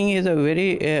saying is a very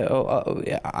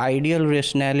ideal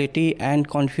rationality and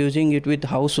confusing it with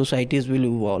how societies will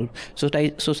evolve.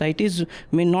 Societies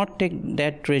may not take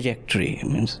that trajectory.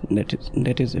 Means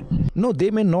that is it. No, they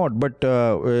may not, but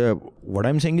what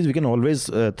I'm saying is we can always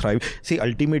thrive. See,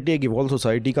 ultimately एक evolved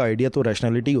society का idea तो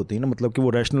rationality होती है ना, मतलब कि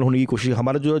वो rational होने की कोशिश.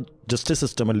 हमारा जो justice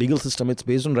system है, legal system है, it's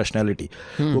based on rationality.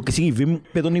 वो किसी की whim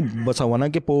पे तो नहीं बसा हुआ ना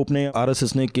कि पोप ने,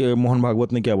 RSS ने, मोहन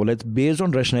भागवत ने क्या बोला. It's based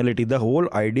on rationality. The whole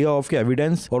idea of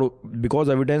evidence, और because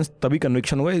evidence तभी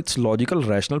conviction होगा, it's logical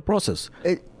rational process.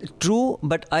 True,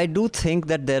 but I do think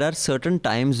that there are certain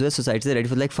times where societies are ready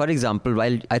for, like, for example,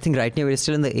 while I think right now we're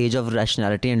still in the age of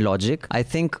rationality and logic, I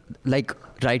think, like,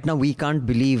 right now we can't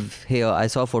believe here, I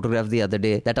saw a photograph the other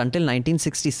day, that until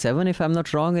 1967, if I'm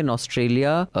not wrong, in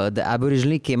Australia, the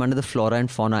Aboriginal came under the Flora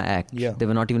and Fauna Act. Yeah. They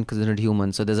were not even considered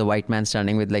human. So there's a white man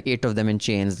standing with like 8 of them in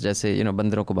chains, jaise, you know,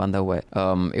 bandaron ko bandha hua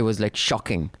hai. It was like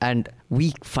shocking. And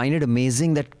we find it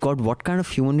amazing that, God, what kind of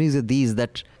human beings are these,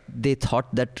 that they thought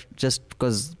that just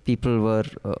because people were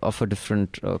of a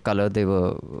different color, they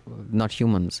were not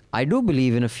humans. I do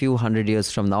believe in a few hundred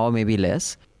years from now, or maybe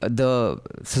less, the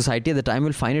society at the time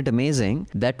will find it amazing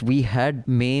that we had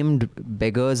maimed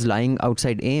beggars lying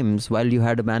outside AIIMS while you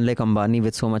had a man like Ambani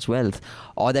with so much wealth,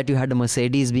 or that you had a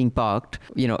Mercedes being parked,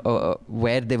 you know,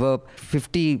 where there were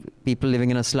 50 people living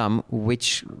in a slum,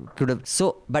 which could have.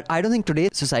 So, but I don't think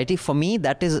today's society, for me,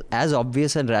 that is as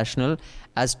obvious and rational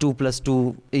as 2 +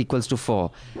 2 =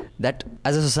 4. That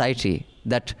as a society,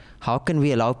 that how can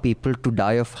we allow people to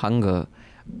die of hunger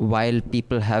while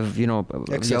people have, you know,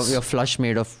 your flush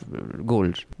made of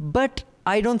gold? But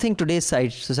I don't think today's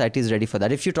society is ready for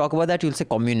that. If you talk about that, you'll say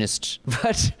communist.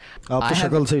 But I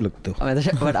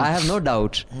have no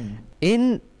doubt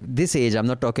in this age, I'm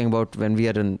not talking about when we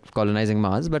are in colonizing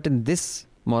Mars, but in this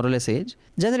more or less age,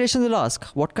 generations will ask,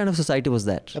 what kind of society was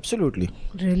that? Absolutely.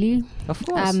 Really? Of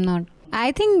course. I'm not.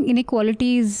 I think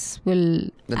inequalities will.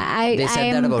 They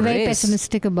said that about very race.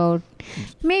 Pessimistic about.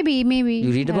 Maybe.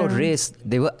 You read about race.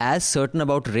 They were as certain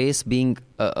about race being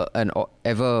an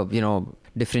ever, you know,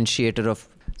 differentiator of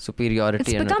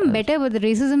superiority. It's become better, but the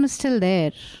racism is still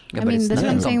there. Yeah, I mean, that's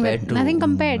what I'm saying. Nothing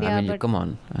compared. Yeah, I mean, but come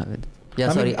on. I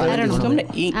don't know.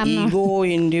 Ego,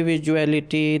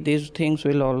 individuality, these things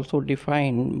will also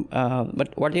define.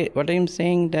 But what I'm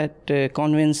saying that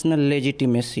conventional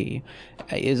legitimacy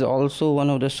is also one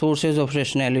of the sources of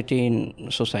rationality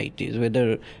in societies,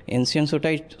 whether ancient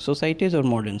societies or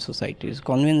modern societies.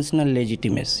 Conventional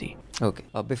legitimacy. Okay.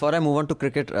 Before I move on to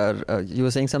cricket, you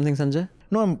were saying something, Sanjay?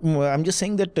 No, I'm just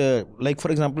saying that, like,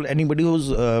 for example, anybody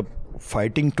who's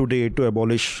fighting today to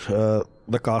abolish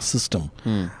the caste system,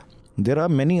 there are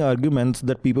many arguments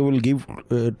that people will give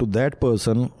to that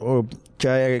person, or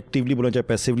chahe actively bola, chahe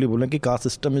passively bola, ki caste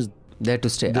system is there to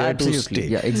stay. Absolutely. To stay.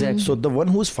 Yeah, exactly. So the one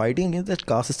who's fighting against that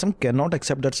caste system cannot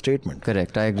accept that statement.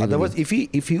 Correct, I agree. Otherwise, if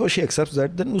he or she accepts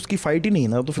that, then उसकी fight ही नहीं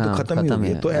ना, तो फिर तो खत्म ही हो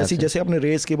गया. तो ऐसी जैसे आपने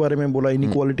रेस के बारे में बोला,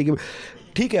 inequality के,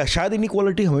 ठीक है, शायद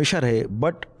inequality हमेशा रहे,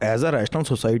 but as a rational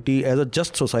society, as a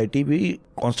just society, we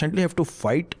constantly have to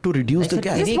fight to reduce the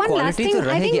gap. Inequality तो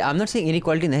रहेगी. I'm not saying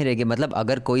inequality नहीं रहेगी. मतलब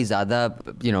अगर कोई ज़्यादा,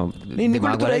 you know,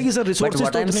 inequality तो रहेगी sir. Resources but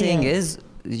what I'm saying is,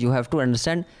 you have to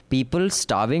understand, people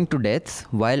starving to death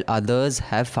while others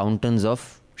have fountains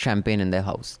of champagne in their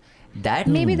house. That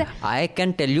I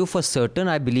can tell you for certain.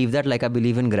 I believe that, like I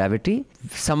believe in gravity.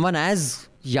 Someone as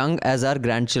young as our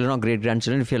grandchildren or great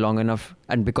grandchildren, if you're long enough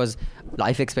and because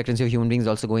life expectancy of human beings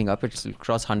is also going up, it's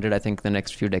cross 100, I think, in the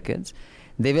next few decades.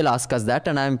 They will ask us that,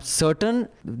 and I'm certain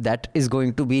that is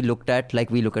going to be looked at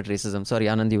like we look at racism. Sorry,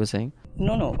 Anand, you were saying?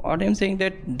 No. What I'm saying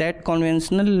that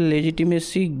conventional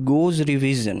legitimacy goes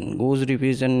revision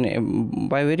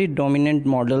by very dominant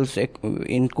models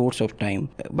in course of time.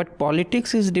 But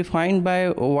politics is defined by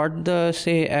what the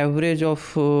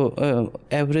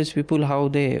average people, how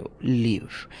they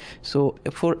live. So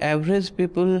for average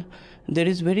people, there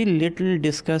is very little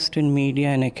discussed in media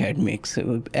and academics.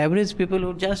 Average people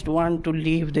who just want to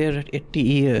live their 80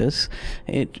 years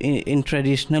in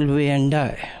traditional way and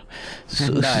die.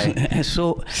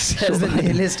 So Says the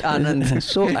nihilist Anand.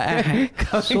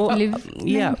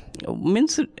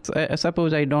 Means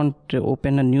suppose I don't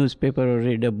open a newspaper or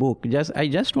read a book. I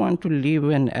just want to live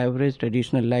an average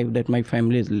traditional life that my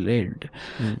family has led,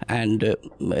 and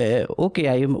I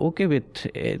am okay with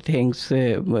things.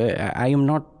 I am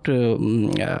not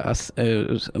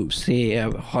say a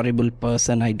horrible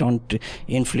person. I don't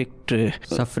inflict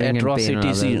suffering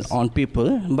atrocities on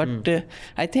people. But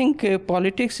I think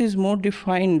politics is more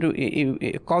defined,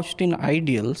 couched in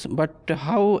ideals, but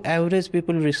how average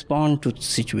people respond to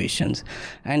situations.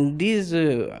 And these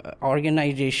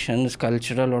organizations,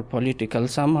 cultural or political,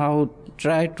 somehow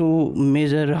try to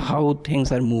measure how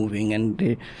things are moving, and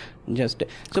they just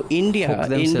so India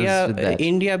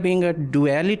being a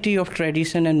duality of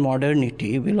tradition and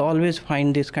modernity will always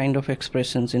find this kind of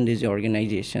expressions in these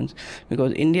organizations,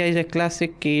 because India is a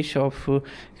classic case of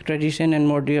tradition and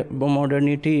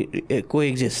modernity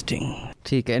coexisting.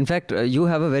 In fact, you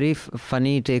have a very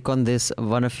funny take on this.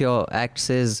 One of your acts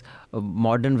is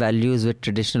modern values with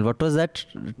traditional. What was that?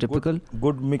 Typical?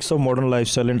 Good mix of modern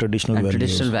lifestyle and traditional values.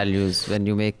 Traditional values, when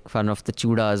you make fun of the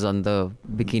chudas on the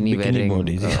bikini wearing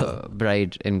bodies,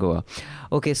 bride in Goa.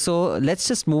 Okay, so let's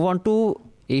just move on to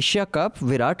Asia Cup.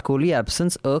 Virat Kohli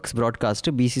absence irks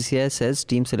broadcaster. BCCI says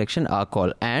team selection our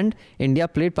call. And India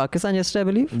played Pakistan yesterday, I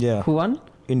believe. Yeah. Who won?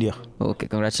 India. Okay,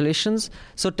 congratulations.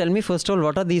 So tell me first of all,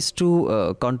 what are these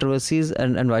two controversies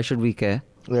and why should we care?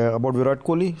 About Virat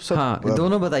Kohli? हाँ,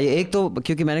 दोनों बताइए. एक तो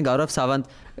क्योंकि मैंने Gaurav Sawant,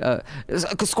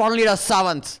 squad leader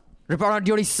Savant, report on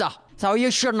duty, sir. So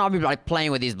you should not be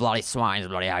playing with these bloody swines,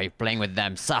 bloody how you playing with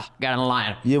them, sir. Get in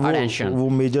line. ये Attention. वो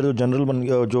major जो जनरल बन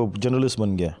गया, जो जर्नलिस्ट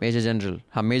बन गया. Major general.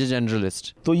 हाँ, major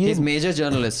generalist. तो ये he's major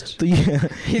journalist. तो ये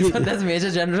there's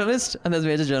major generalist and there's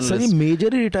major journalist. Sir ये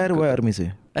मेजर ही रिटायर हुआ है आर्मी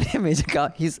से. अरे मेजर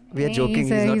का we are joking,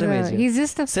 he's not a major. He's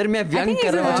just a Sir, मैं व्यंग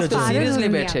कर रहा हूँ, आप seriously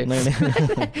बैठे.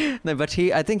 नहीं. No, but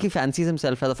I think he fancies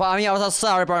himself as a I was a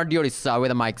sir report on duty, sir,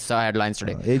 with a mic, sir, headlines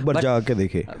today. एक बार जाके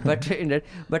देखे.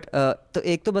 But तो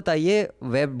एक तो बताइए,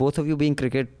 where both of you being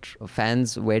cricket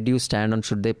fans, where do you stand on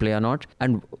should they play or not?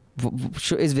 And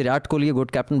is Virat Kohli a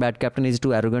good captain, bad captain? Is he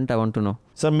too arrogant? I want to know.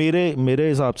 Sir मेरे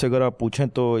हिसाब से अगर आप पूछें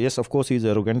तो yes, of course he is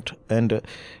arrogant,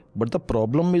 but the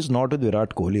problem is not with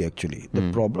Virat Kohli actually. The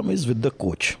problem is with the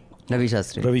coach. Ravi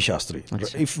Shastri.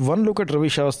 Achha. If one look at Ravi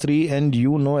Shastri and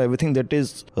you know everything that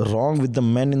is wrong with the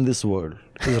men in this world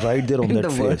is right there on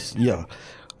that face. Yeah.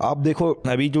 आप देखो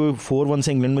अभी जो 4-1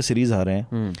 से England में series आ रहे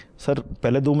हैं sir,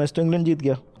 पहले 2 match तो इंग्लैंड जीत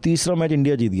गया, तीसरा मैच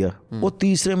इंडिया जीत गया. वो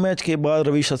तीसरे मैच के बाद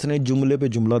रवि शास्त्री ने जुमले पे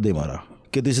जुमला दे मारा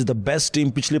कि this is the best team,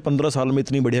 पिछले 15 साल में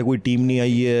इतनी बढ़िया कोई टीम नहीं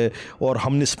आई है और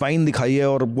हमने स्पाइन दिखाई है,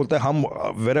 और बोलता है हम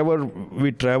wherever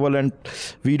we travel and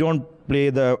we don't play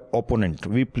the opponent,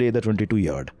 we play the 22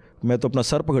 yard. मैं तो अपना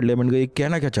सर पकड़ लिया, मैंने कहा ये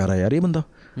कहना क्या चाह रहा है यार ये बंदा,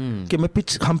 कि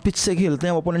हम पिच से खेलते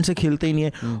हैं, ओपोनेंट से खेलते ही नहीं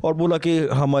है. और बोला कि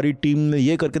हमारी टीम ने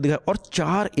ये करके दिखाया, और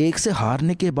 4-1 से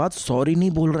हारने के बाद सॉरी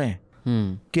नहीं बोल रहे हैं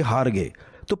कि हार गए.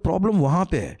 तो प्रॉब्लम वहाँ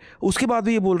पे है. उसके बाद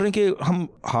भी ये बोल रहे हैं कि हम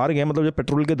हार गए, मतलब जब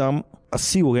पेट्रोल के दाम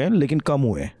 80 हो गए लेकिन कम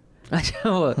हुए. अच्छा,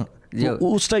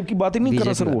 उस टाइप की बात ही नहीं कर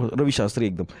रहा सर वो रवि शास्त्री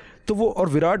एकदम. तो वो और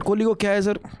विराट कोहली को क्या है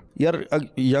सर यार,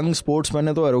 यंग स्पोर्ट्समैन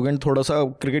है तो एरोगेंट थोड़ा सा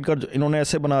क्रिकेट का इन्होंने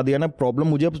ऐसे बना दिया ना. प्रॉब्लम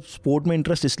मुझे अब स्पोर्ट में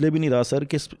इंटरेस्ट इसलिए भी नहीं रहा सर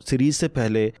कि सीरीज से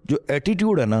पहले जो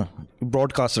एटीट्यूड है ना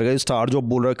ब्रॉडकास्टर का, स्टार जो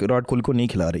बोल रहा है विराट कोहली को नहीं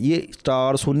खिला रहे, ये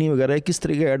स्टार सोनी वगैरह किस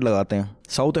तरह के ऐड लगाते हैं.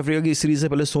 साउथ अफ्रीका की सीरीज से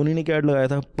पहले सोनी ने क्या ऐड लगाया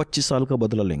था, 25 साल का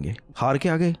बदला लेंगे, हार के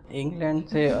आ गए, इंग्लैंड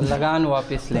से लगान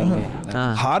वापस लेंगे.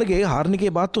 हार गए, हारने के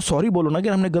बाद तो सॉरी बोलो ना कि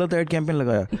हमने गलत ऐड कैंपेन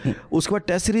लगाया. उसके बाद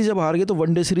टेस्ट सीरीज जब हार गए तो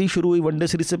वनडे सीरीज शुरू हुई. वनडे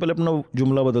सीरीज से पहले अपना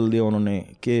जुमला बदल दिया उन्होंने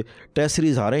कि टेस्ट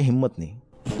सीरीज हारे, हिम्मत नहीं.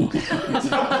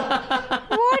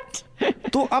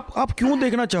 तो आप क्यों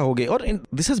देखना चाहोगे? और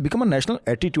this has become a national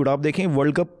attitude. आप देखें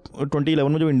वर्ल्ड कप 2011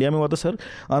 में जब इंडिया में हुआ था सर,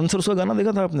 आंसर उसका गाना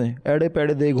देखा था आपने? एड़े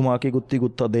पैड़े दे घुमा के, गुत्ती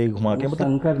गुत्ता दे घुमा के,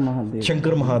 मतलब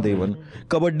शंकर महादेवन.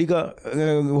 कबड्डी का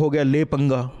हो गया ले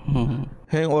पंगा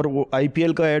है. और वो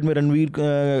IPL का एड में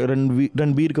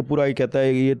रणबीर कपूर आई कहता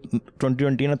है ये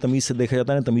 2020 ना तमीज़ से देखा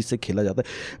जाता है ना तमीज़ से खेला जाता है.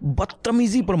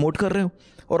 बदतमीजी प्रमोट कर रहे हो.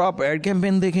 और आप एड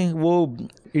कैंपेन देखें, वो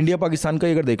इंडिया पाकिस्तान का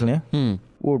अगर देख लें,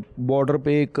 वो बॉर्डर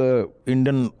पे एक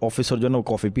इंडियन ऑफिसर जो है ना वो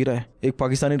कॉफ़ी पी रहा है, एक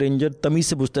पाकिस्तानी रेंजर तमीज़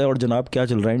से पूछता है और जनाब क्या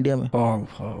चल रहा है इंडिया में?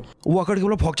 वो आकड़ के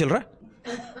बोला फॉग चल रहा है.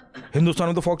 हिंदुस्तान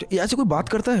में तो फॉग. ऐसे कोई बात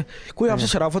करता है? कोई आपसे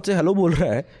शराफत से हेलो बोल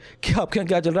रहा है कि आपके यहाँ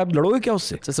क्या चल रहा है, आप लड़ोगे क्या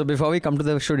उससे? So before we come to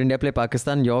the should India play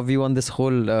Pakistan, your view on this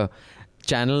whole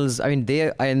channels, I mean,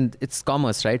 and it's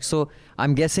commerce, right? So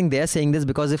I'm guessing they're saying this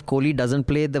because if Kohli doesn't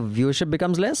play, the viewership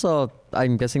becomes less, or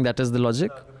I'm guessing that is the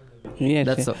logic? Yes,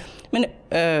 That's yes. I mean,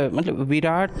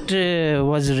 Virat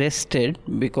was rested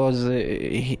because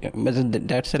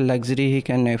that's a luxury he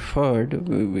can afford,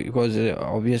 because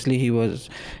obviously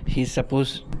he's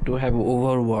supposed to have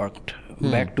overworked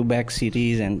back-to-back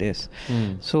series and this.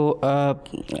 So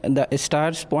the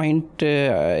Stars point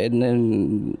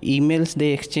emails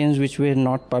they exchanged, which were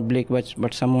not public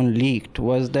but someone leaked,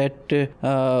 was that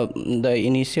the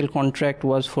initial contract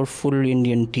was for full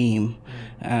Indian team.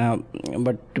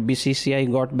 But BCCI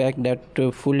got back that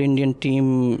full Indian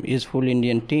team is full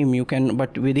Indian team. You can,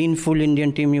 but within full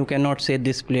Indian team you cannot say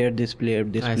this player. See,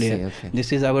 okay.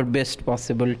 This is our best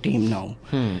possible team now.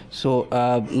 So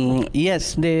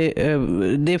yes,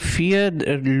 they fear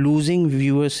losing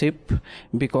viewership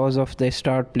because of the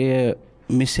star player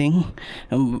missing.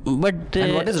 But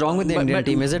and what is wrong with the Indian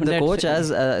team? Is it the coach?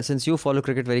 As since you follow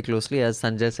cricket very closely, as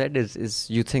Sanjay said, is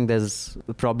you think there's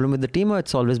a problem with the team, or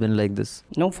it's always been like this?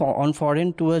 No, on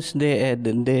foreign tours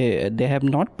they have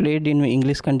not played in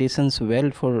English conditions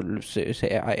well for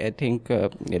say I think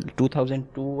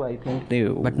 2002 I think they.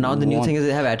 But now the new thing is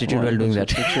they have attitude while doing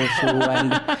that.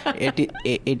 And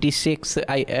 86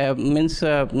 means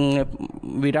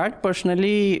Virat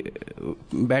personally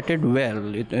batted well.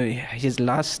 His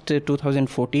last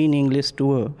 2014 English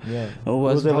tour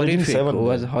was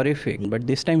horrific, but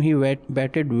this time he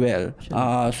batted well.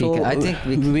 So I think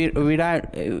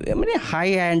Virat, high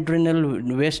adrenal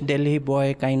West Delhi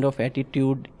boy kind of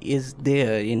attitude is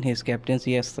there in his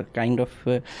captaincy, yes, kind of.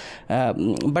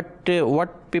 But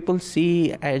what people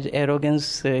see as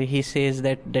arrogance, he says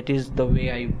that is the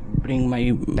way I bring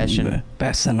my passion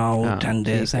out and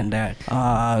this and that.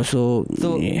 So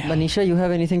Manisha, you have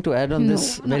anything to add on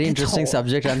this very interesting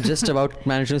subject? I'm just about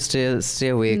managing to stay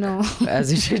awake. No.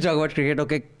 As you talk about cricket,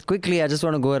 okay, quickly, I just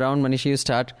want to go around. Manisha, you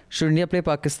start. Should India play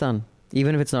Pakistan?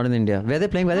 Even if it's not in India. Where are they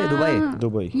playing? By the way,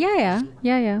 Dubai. Yeah.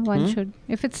 One should.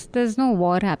 If there's no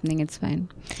war happening, it's fine.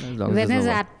 When there's an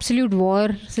absolute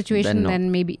war situation,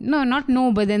 then maybe. No, not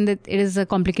no, but then it is a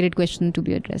complicated question to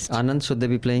be addressed. Anand, should they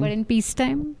be playing? But in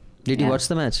peacetime? Did you watch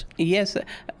the match? Yes,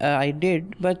 I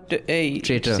did, but...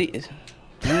 Traitor.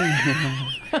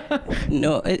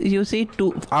 No, you see,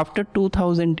 after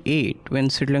 2008, when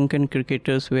Sri Lankan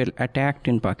cricketers were attacked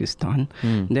in Pakistan,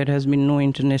 there has been no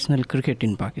international cricket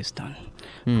in Pakistan.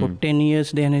 For 10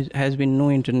 years, there has been no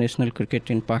international cricket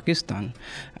in Pakistan.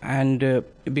 And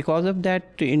because of that,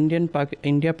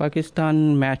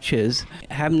 India-Pakistan matches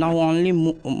have now only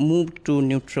moved to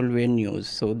neutral venues.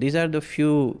 So these are the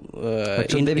few... but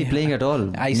should they be playing at all?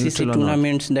 ICC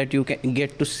tournaments that you can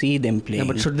get to see them playing.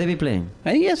 Yeah, but should they be playing?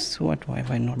 Yes, why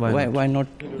not? Why not?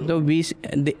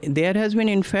 There has been,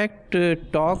 in fact,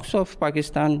 talks of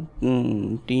Pakistan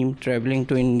team traveling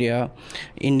to India.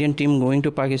 Indian team going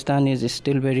to Pakistan is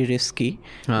still very risky.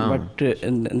 But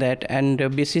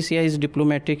BCCI's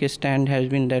diplomatic stand has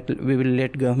been that we will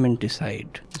let government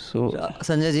decide. So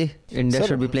Sanjay ji, India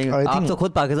should be playing. आप तो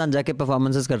खुद पाकिस्तान जाके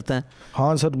performances करते हैं.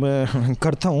 हाँ sir, मैं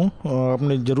करता हूँ.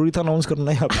 आपने जरूरी था अनाउंस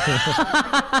करना है आपको.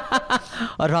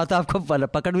 और रात तो आपको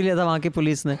पकड़ भी लिया था वहाँ की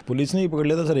पुलिस ने ही पकड़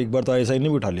लिया था सर. एक बार तो ISI ने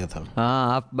भी उठा लिया था.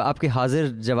 हाँ, आपके हाजिर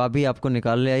जवाबी आपको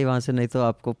निकाल ले आई वहाँ से, नहीं तो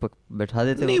आपको बैठा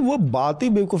देते. नहीं, वो बात ही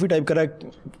बेवकूफ़ी टाइप करा.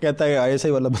 कहता है ISI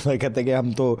वाला बंदा कहता है कि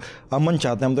हम तो अमन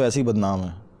चाहते हैं, हम तो ऐसे ही बदनाम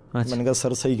है. मैंने कहा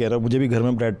सर सही कह रहा है, मुझे भी घर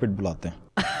में ब्रैड पिट बुलाते हैं.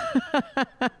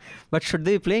 But should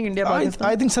they be playing India Pakistan?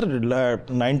 I think sir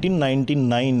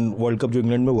 1999 world cup जो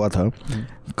इंग्लैंड में हुआ था,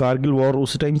 कारगिल वॉर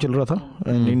उस टाइम चल रहा था,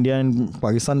 and India and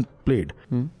Pakistan played.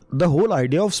 The whole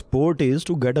idea of sport is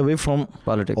to get away from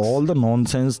politics, all the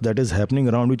nonsense that is happening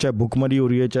around you. चाहे भुखमरी हो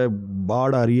रही है, चाहे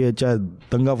बाढ़ आ रही है, चाहे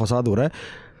दंगा फसाद हो रहा है,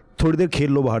 थोड़ी देर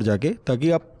खेल लो बाहर जाके,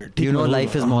 ताकि आप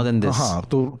life is more than this. हाँ,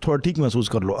 तो थोड़ा ठीक महसूस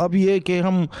कर लो. अब ये कि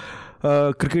हम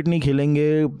क्रिकेट नहीं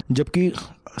खेलेंगे, जबकि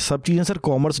सब चीज़ें सर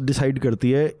कॉमर्स डिसाइड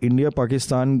करती है. इंडिया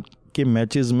पाकिस्तान के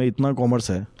मैचेस में इतना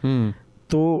कॉमर्स है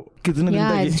तो कितने दिन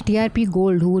तक it's TRP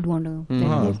gold. Who would want to?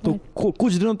 हाँ, तो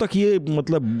कुछ दिनों तक ये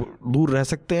मतलब दूर रह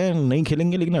सकते हैं, नहीं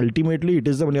खेलेंगे, लेकिन अल्टीमेटली इट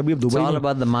इज द अभी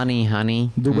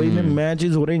दुबई में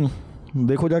मैचेस हो रहे हैं,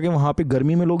 देखो जाके वहाँ पे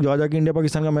गर्मी में लोग जाके इंडिया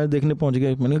पाकिस्तान का मैच देखने पहुंच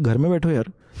गए. मैंने कहा घर में बैठो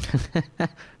यार.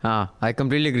 हाँ, I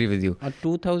completely agree with you.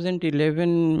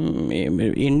 2011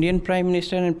 Indian Prime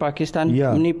Minister and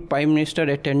Pakistani Prime Minister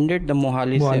attended the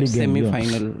Mohali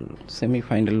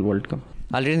semi-final World Cup.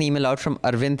 I'll read an email out from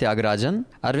Arvind Tyagarajan.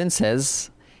 Arvind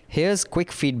says, here's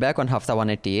quick feedback on Hafta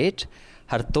 188.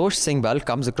 Hartosh Singh Bal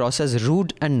comes across as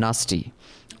rude and nasty.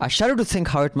 I shudder to think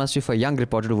how it must be for a young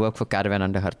reporter to work for Caravan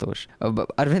under Hartosh.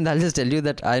 Arvind, I'll just tell you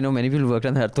that I know many people who worked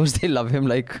under Hartosh. They love him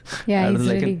like,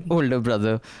 an older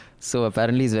brother. So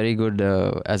apparently he's very good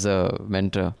as a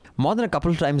mentor. More than a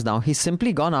couple of times now, he's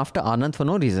simply gone after Anand for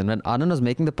no reason when Anand was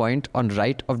making the point on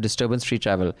right of disturbance-free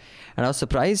travel. And I was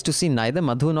surprised to see neither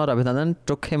Madhu nor Abhinandan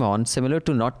took him on, similar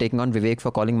to not taking on Vivek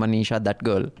for calling Manisha that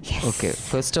girl. Yes. Okay,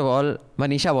 first of all,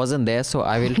 Manisha wasn't there, so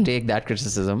I will take that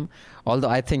criticism. Although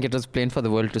I think it was plain for the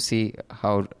world to see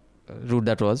how rude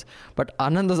that was. But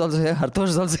Anand was also here, Hartosh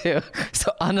was also here.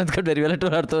 So Anand got very well to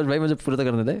Hartosh. Bhai, mujhe pura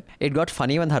karne de. It got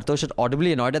funny when Hartosh had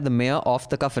audibly annoyed at the mere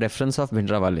off-the-cuff reference of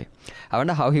Bhindranwale. I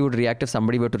wonder how he would react if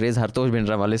somebody were to raise Hartosh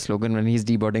Bhindranwale slogan when he's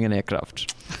deboarding an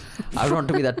aircraft. I would want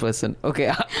to be that person. Okay,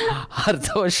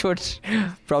 Hartosh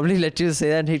would probably let you say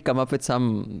that and he'd come up with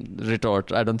some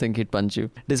retort. I don't think he'd punch you.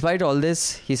 Despite all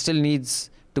this, he still needs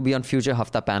to be on future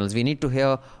Hafta panels. We need to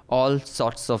hear all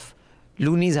sorts of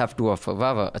loonies have to offer.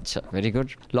 Wow, wow, acha, very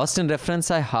good. Lost in reference,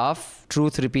 a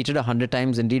half-truth repeated 100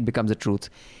 times indeed becomes a truth.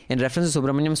 In reference to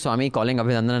Subramaniam Swamy calling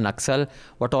Abhinandan an Naxal,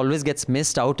 what always gets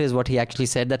missed out is what he actually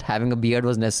said, that having a beard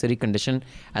was necessary condition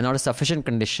and not a sufficient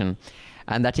condition.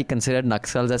 And that he considered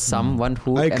Naxals as someone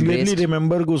who I clearly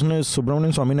remember usne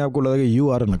Subramaniam Swamy ne aapko lagha you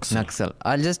are a Naxal.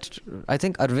 I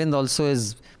think Arvind also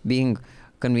is being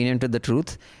convenient with the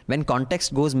truth. When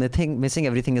context goes missing,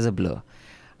 everything is a blur.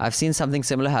 I've seen something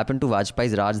similar happen to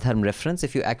Vajpayee's Rajdharm reference.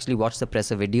 If you actually watch the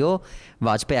presser video,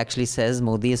 Vajpayee actually says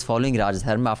Modi is following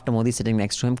Rajdharm after Modi sitting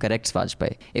next to him corrects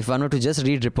Vajpayee. If one were to just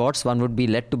read reports, one would be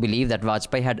led to believe that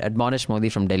Vajpayee had admonished Modi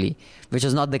from Delhi, which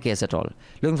was not the case at all.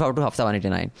 Looking forward to Hafta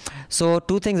 189. So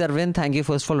two things, Arvind. Thank you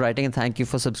first for writing and thank you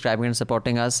for subscribing and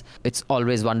supporting us. It's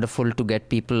always wonderful to get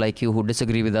people like you who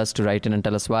disagree with us to write in and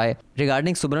tell us why.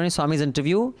 Regarding Subramaniam Swamy's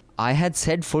interview, I had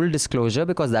said full disclosure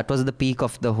because that was the peak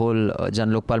of the whole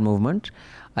Jan Lokpal movement.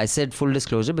 I said full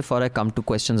disclosure before I come to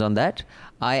questions on that.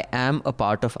 I am a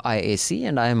part of IAC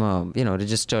and I am a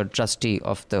registered trustee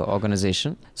of the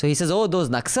organization. So he says, oh, those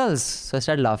Naxals. So I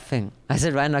started laughing. I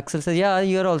said, why Naxal? He said, yeah,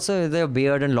 you're also their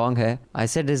beard and long hair. I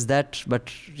said, is that,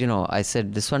 but I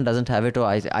said, this one doesn't have it. Or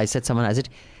I said, someone has it.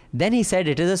 Then he said,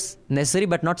 it is a necessary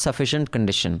but not sufficient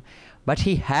condition. But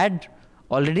he had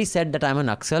already said that I'm a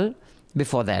Naxal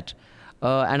before that.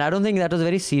 And I don't think that was a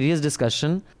very serious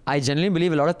discussion. I generally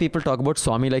believe a lot of people talk about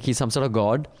Swamy like he's some sort of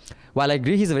god. While I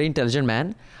agree he's a very intelligent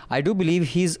man, I do believe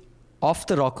he's off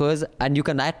the rockers and you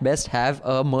can at best have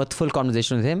a mirthful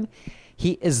conversation with him.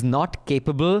 He is not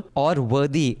capable or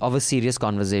worthy of a serious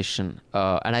conversation.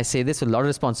 And I say this with a lot of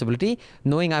responsibility,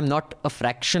 knowing I'm not a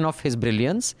fraction of his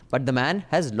brilliance, but the man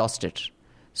has lost it.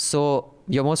 So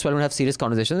you're most welcome to have serious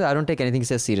conversations. I don't take anything he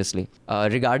says seriously.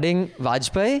 Regarding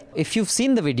Vajpayee, if you've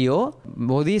seen the video,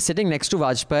 Modi is sitting next to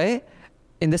Vajpayee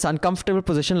in this uncomfortable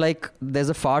position, like there's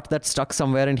a fart that's stuck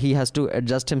somewhere and he has to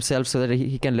adjust himself so that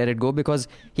he can let it go because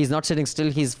he's not sitting still.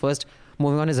 He's first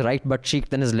moving on his right butt cheek,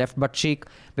 then his left butt cheek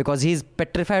because he's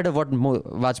petrified of what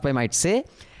Vajpayee might say.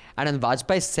 And when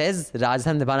Vajpayee says,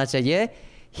 Rajdharm nibhana chahiye,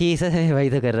 he says, वही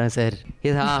तो कर रहे हैं sir. He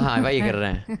says, हाँ, वही कर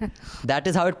रहे हैं. That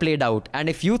is how it played out. And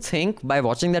if you think by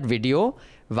watching that video,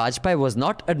 Vajpayee was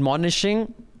not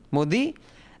admonishing Modi,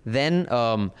 then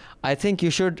I think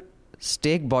you should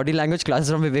take body language classes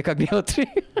from Vivek Agnihotri.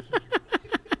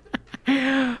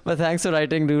 But thanks for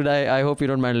writing, dude. I hope you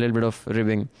don't mind a little bit of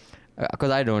ribbing.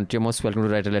 Because I don't. You're most welcome to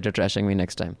write a letter trashing me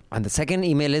next time. And the second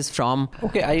email is from...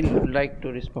 Okay, I would like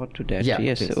to respond to that. Yeah,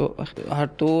 yes. Please. So,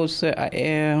 Hartosh,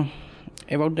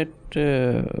 about that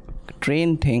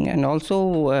train thing, and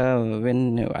also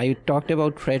when I talked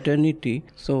about fraternity,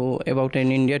 so about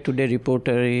an India Today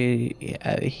reporter,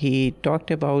 he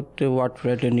talked about what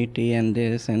fraternity and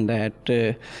this and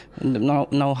that.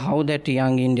 Now how that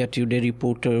young India Today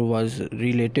reporter was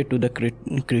related to the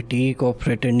critique of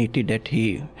fraternity that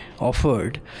he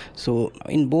offered. So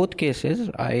in both cases,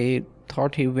 I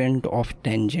thought he went off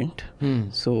tangent.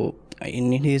 So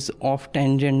in his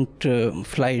off-tangent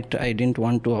flight, I didn't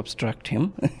want to obstruct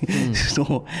him.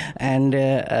 So,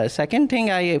 and second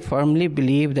thing, I firmly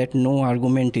believe that no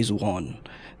argument is won.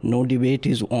 No debate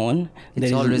is on.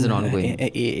 It's always an ongoing.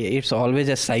 It's always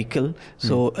a cycle.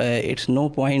 So it's no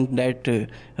point that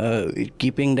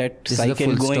keeping that This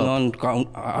cycle going on,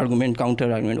 argument,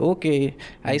 counter argument. Okay,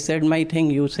 I said my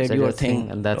thing, you said your thing.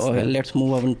 And that's let's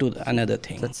move on to another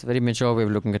thing. That's a very mature way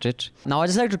of looking at it. Now, I'd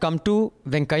just like to come to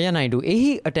Venkaiah Naidu.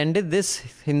 He attended this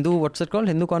Hindu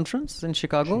conference in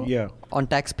Chicago? Yeah. On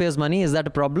taxpayers' money. Is that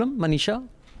a problem, Manisha?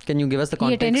 Can you give us the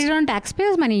context? He attended it on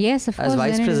taxpayers' money, yes, of course. As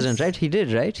vice president, right? He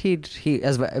did, right? He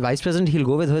as vice president, he'll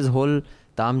go with his whole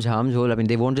tam-jham jhol. I mean,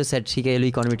 they won't just say, "Theek hai,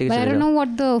 economy." But I don't know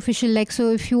what the official, like,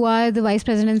 so if you are the vice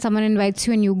president, someone invites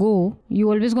you and you go, you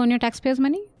always go on your taxpayers'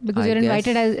 money? Because you're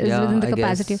invited as within the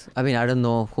capacity. I mean, I don't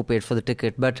know who paid for the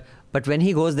ticket, but when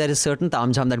he goes, there is certain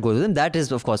tam-jham that goes with him. That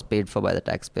is, of course, paid for by the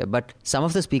taxpayer. But some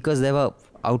of the speakers, they were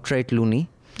outright loony.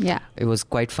 Yeah. It was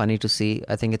quite funny to see.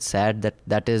 I think it's sad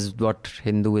that is what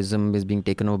Hinduism is being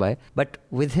taken over by. But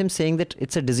with him saying that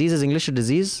it's a disease, is English a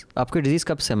disease? Aapko disease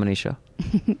kab se, Manisha?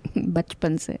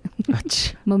 बचपन से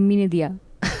mummy ने दिया.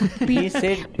 He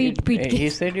said He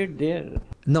said it there.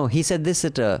 No, he said this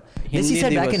at this he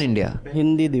said back in India.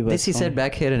 Hindi Divas. This he said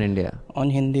back here in India. On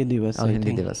Hindi Divas. On I Hindi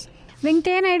think. Divas.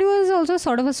 Venkaiah Naidu is also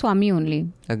sort of a Swami only.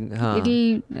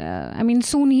 It'll, I mean,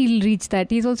 soon he'll reach that.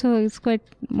 He's quite,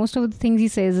 most of the things he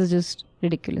says is just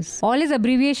ridiculous. All his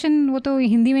abbreviation, वो तो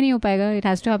हिंदी में नहीं हो पाएगा. It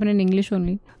has to happen in English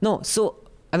only. No, so,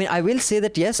 I mean, I will say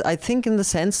that yes, I think in the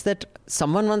sense that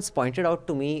someone once pointed out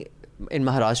to me in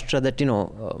Maharashtra that,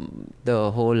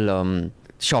 the whole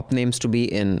shop names to be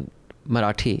in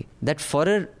Marathi, that for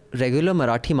a regular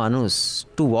Marathi Manus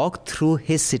to walk through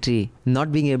his city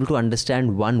not being able to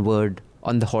understand one word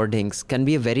on the hoardings can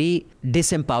be a very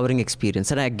disempowering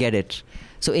experience, and I get it.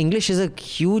 So English is a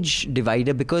huge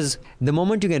divider because the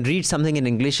moment you can read something in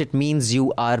English, it means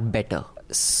you are better.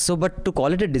 So, but to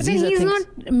call it a disease, He's I think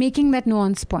not making that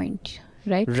nuance point,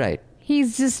 right? Right.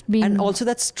 He's just being... And also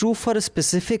that's true for a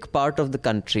specific part of the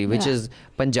country, which is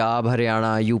Punjab,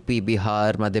 Haryana, UP,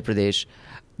 Bihar, Madhya Pradesh.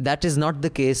 That is not the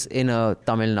case in a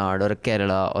Tamil Nadu or a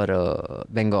Kerala or a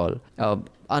Bengal.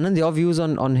 Anand, your views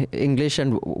on English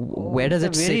and where does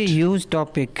it sit? It's a very huge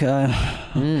topic. There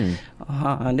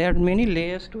are many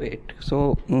layers to it.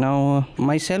 So now,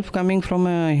 myself coming from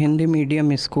a Hindi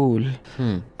medium school,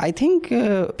 I think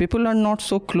people are not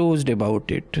so closed about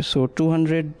it. So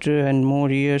 200 and more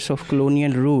years of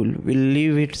colonial rule will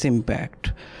leave its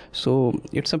impact. So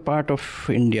it's a part of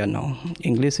India now.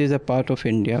 English is a part of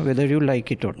India, whether you like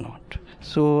it or not.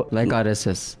 So like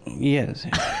RSS. Yes.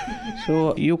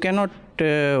 So you cannot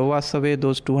wash away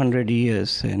those 200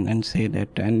 years and say that.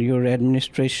 And your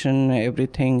administration,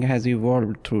 everything has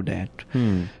evolved through that.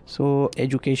 So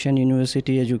education,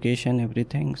 university education,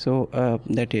 everything. So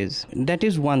that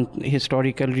is one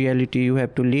historical reality you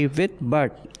have to live with.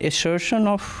 But assertion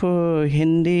of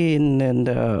Hindi in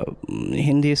the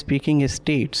Hindi-speaking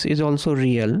states is also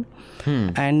real.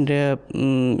 And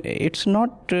it's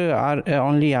not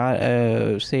only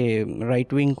say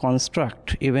right-wing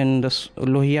construct. Even the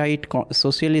Lohiite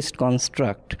socialist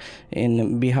construct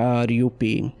in Bihar,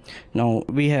 UP. Now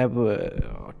we have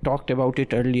talked about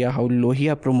it earlier, how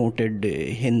Lohia promoted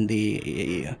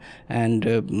Hindi and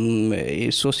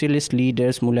socialist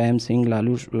leaders Mulayam Singh,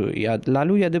 Lalu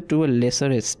Yadav to a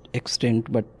lesser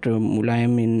extent, but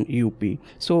Mulayam in UP.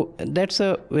 So that's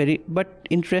a very, but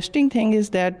interesting thing is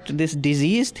that this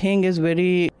disease thing is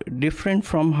very different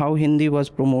from how Hindi was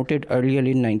promoted earlier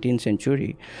in 19th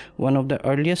century. One of the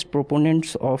earliest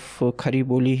proponents of Khari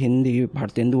Boli Hindi,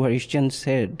 Bhartendu Harishchandra,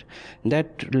 said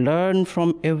that learn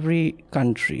from every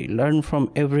country, learn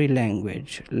from every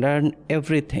language, learn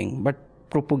everything, but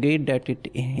propagate that it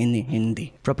in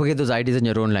Hindi. Propagate those ideas in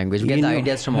your own language. Get the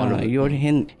ideas from all over. Your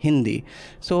Hindi.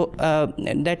 So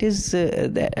that is,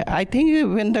 I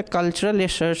think when the cultural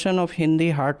assertion of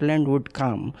Hindi heartland would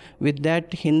come, with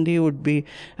that Hindi would be,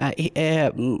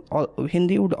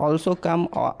 Hindi would also come.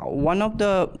 One of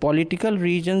the political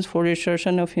reasons for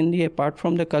assertion of Hindi, apart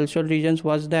from the cultural regions,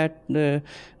 was that the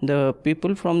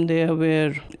people from there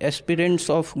were aspirants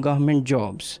of government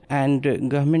jobs, and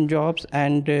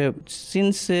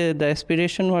since the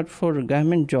aspiration was for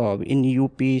government job in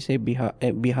UP, say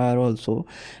Bihar also,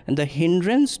 and the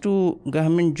hindrance to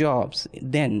government jobs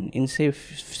then in say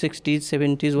 60s,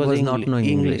 70s was not knowing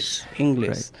English.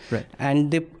 Right.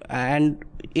 And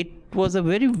it was a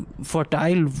very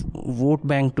fertile vote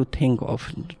bank to think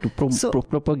of, to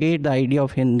propagate the idea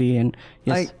of Hindi. And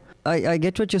yes. I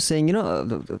get what you're saying.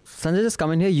 Sanjay, just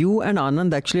come in here. You and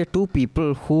Anand actually are two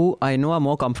people who I know are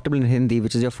more comfortable in Hindi,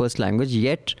 which is your first language,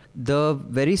 yet the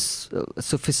very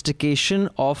sophistication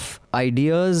of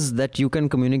ideas that you can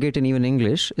communicate in even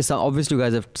English is obviously you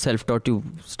guys have self-taught, you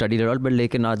studied a lot, but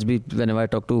lekin aaj bhi whenever I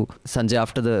talk to Sanjay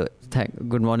after the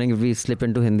good morning, we slip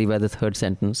into Hindi by the third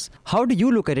sentence. How do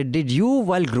you look at it? Did you,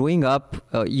 while growing up,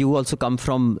 you also come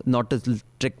from not a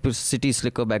city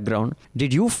slicker background,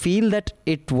 did you feel that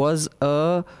it was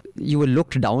you were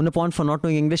looked down upon for not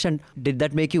knowing English, and did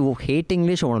that make you hate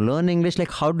English or learn English?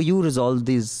 Like, how do you resolve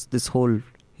this whole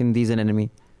Hindi is an enemy,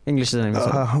 English is an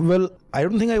enemy? Well, I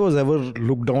don't think I was ever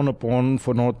looked down upon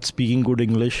for not speaking good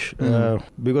English,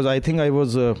 because I think I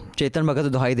was... Chetan Bhagat तो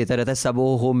दुहाई देता रहता है, सब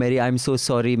हो मेरी, I am so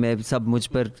sorry, मैं सब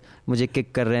मुझे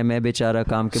किक कर रहे हैं, मैं बेचारा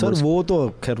काम के सर वो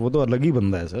तो अलग ही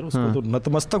बंदा है सर, उसको तो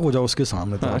नतमस्तक हो जाओ उसके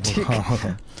सामने तो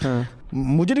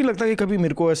मुझे नहीं लगता कि कभी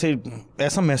मेरे को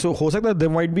ऐसा महसूस हो सकता है.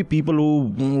 There might be people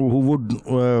who would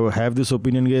have this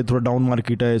opinion कि थोड़ा डाउन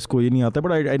मार्केट है, इसको ये नहीं आता,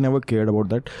 but I never cared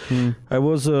about that.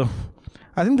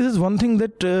 I think this is one thing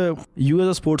that you as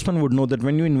a sportsman would know, that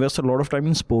when you invest a lot of time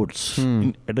in sports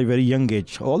at a very young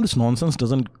age, all this nonsense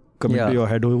doesn't come into your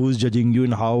head. Who's judging you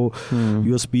and how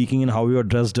you're speaking and how you're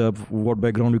dressed up, what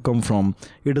background you come from.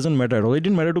 It doesn't matter at all. It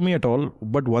didn't matter to me at all.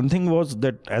 But one thing was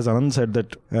that, as Anand said,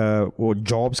 that वो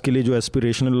jobs के लिए जो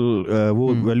aspirational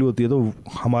वो value होती है, तो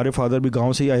हमारे father भी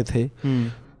गांव से ही आए थे.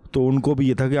 तो उनको भी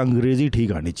ये था कि अंग्रेजी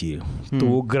ठीक आनी चाहिए. तो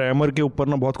वो ग्रामर के ऊपर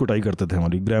ना बहुत कुटाई करते थे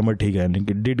हमारी. ग्रामर ठीक है नहीं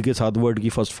कि डिड के साथ वर्ड की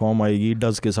फर्स्ट फॉर्म आएगी,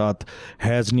 डज के साथ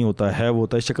हैज़ नहीं होता, है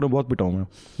होता है. इस चक्कर में बहुत पिटाऊँ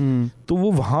मैं. तो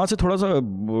वो वहाँ से थोड़ा सा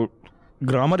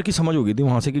ग्रामर की समझ हो गई थी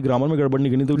वहाँ से कि ग्रामर में गड़बड़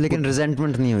नहीं करनी. तो लेकिन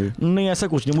रिजेंटमेंट नहीं हुई? नहीं, ऐसा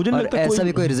कुछ नहीं. मुझे नहीं लगता ऐसा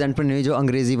भी कोई रिजेंटमेंट नहीं हुई जो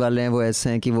अंग्रेजी वाले हैं वो ऐसे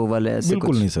हैं कि वो वाले ऐसे.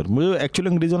 बिल्कुल नहीं सर. मुझे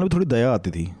एक्चुअली अंग्रेजी वाले में थोड़ी दया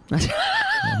आती थी,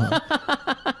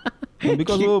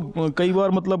 बिकॉज वो कई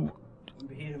बार मतलब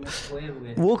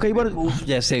वो कई बार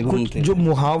जैसे जो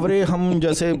मुहावरे हम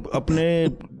जैसे अपने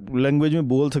लैंग्वेज में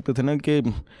बोल सकते थे ना कि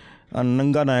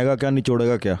नंगा नाएगा क्या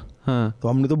निचोड़ेगा क्या, तो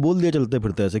हमने तो बोल दिया चलते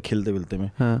फिरते ऐसे खेलते फिरते में.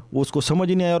 वो उसको समझ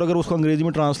ही नहीं आया, और अगर उसको अंग्रेजी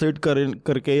में ट्रांसलेट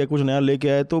करके या कुछ नया लेके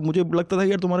आए तो मुझे लगता था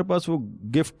यार तुम्हारे पास वो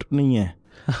गिफ्ट नहीं है.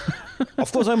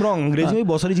 Of course I'm wrong. अंग्रेजी में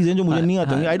बहुत सारी चीज़ें जो मुझे नहीं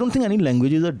आती हैं. I don't think any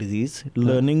language is a disease.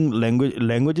 Learning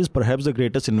language is perhaps the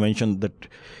greatest invention that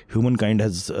humankind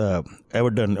has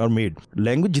ever done or made.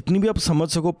 Language जितनी भी आप समझ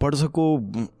सको, पढ़ सको,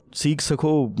 सीख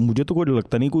सको, मुझे तो कोई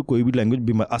लगता नहीं कोई भी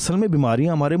लैंग्वेज असल में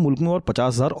बीमारियां हमारे मुल्क में और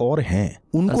 50,000 और हैं,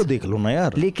 उनको देख लो ना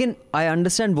यार. लेकिन I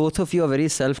understand both of you are very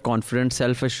self confident,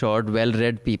 self assured, well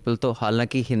read people. तो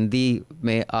हालांकि हिंदी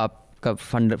में आपका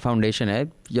फाउंडेशन है,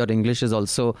 your English is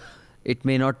also, it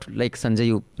may not, like Sanjay,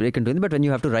 you break into it, but when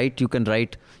you have to write, you can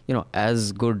write, as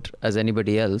good as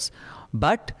anybody else.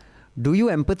 But do you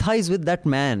empathize with that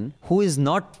man who is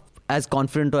not as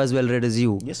confident or as well read as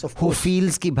you? Yes, of course. Who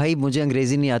feels कि भाई मुझे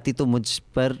अंग्रेजी नहीं आती तो मुझ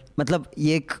पर मतलब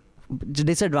ये एक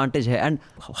disadvantage है. And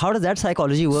how does that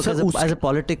psychology work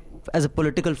as a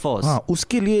political force? हाँ,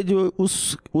 उसके लिए जो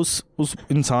उस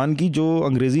इंसान की जो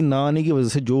अंग्रेजी ना आने की वजह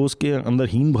से जो उसके अंदर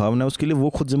हीन भावना है, उसके लिए वो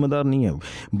खुद जिम्मेदार नहीं है.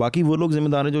 बाकी वो लोग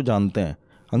जिम्मेदार हैं जो जानते हैं,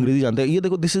 अंग्रेजी जानते हैं. ये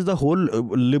देखो, this is the whole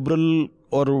liberal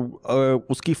और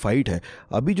उसकी फाइट है.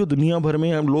 अभी जो दुनिया भर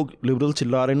में हम लोग लिबरल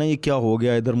चिल्ला रहे हैं ना, ये क्या हो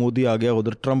गया, इधर मोदी आ गया,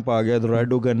 उधर ट्रंप आ गया, इधर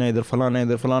एर्डोगन है, इधर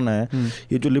फलाना है,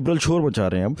 ये जो लिबरल शोर मचा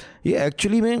रहे हैं अब, ये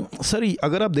एक्चुअली में सर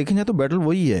अगर आप देखेंगे तो बैटल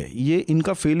वही है. ये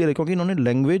इनका फेलियर है, क्योंकि इन्होंने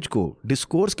लैंग्वेज को,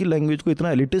 डिस्कोर्स की लैंग्वेज को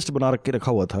इतना एलिटिस्ट बना के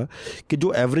रखा हुआ था कि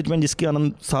जो एवरेज मैन, जिसकी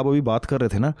आनंद साहब अभी बात कर रहे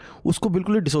थे ना, उसको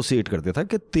बिल्कुल ही डिसोसिएट कर देता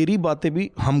कि तेरी बातें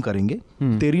भी हम करेंगे,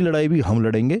 तेरी लड़ाई भी हम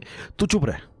लड़ेंगे, तो चुप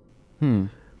रहे.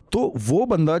 तो वो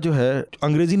बंदा जो है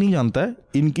अंग्रेजी नहीं जानता है.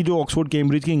 इनकी जो ऑक्सफोर्ड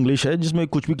कैम्ब्रिज की इंग्लिश है जिसमें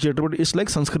कुछ भी चैटर, इट्स लाइक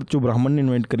संस्कृत जो ब्राह्मण ने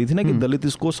इन्वेंट करी थी ना कि दलित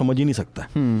इसको समझ ही नहीं सकता.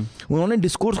 उन्होंने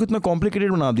डिस्कोर्स को इतना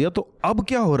कॉम्प्लिकेटेड बना दिया. तो अब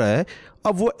क्या हो रहा है,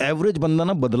 अब वो एवरेज बंदा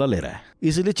ना बदला ले रहा है.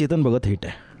 इसलिए चेतन भगत हिट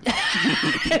है.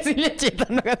 इसलिए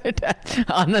चेतन भगत हिट है.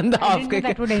 आनंद आपके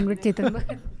Chetan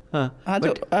Bhagat.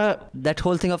 But that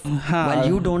whole thing of while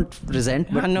you don't resent,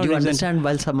 but do you understand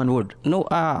while someone would? No,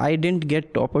 I didn't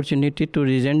get opportunity to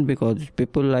resent because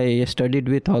people I studied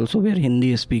with also were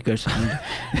Hindi speakers.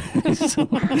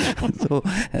 so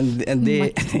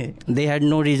they had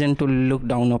no reason to look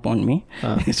down upon me.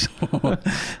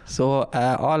 So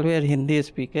all were Hindi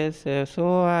speakers.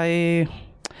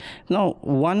 Now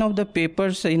one of the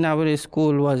papers in our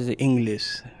school was English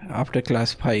after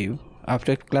class 5.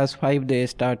 After class 5 they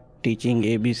start teaching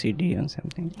ABCD and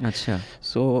something. Achha.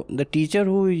 So the teacher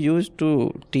who used to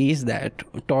teach that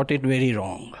taught it very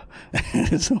wrong.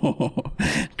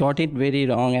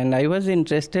 And I was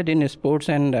interested in sports,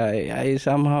 and I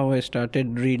somehow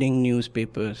started reading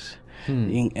newspapers.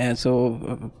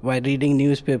 So by reading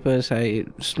newspapers, I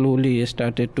slowly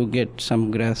started to get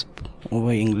some grasp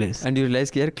over English. And you realize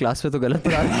कि यार class में तो गलत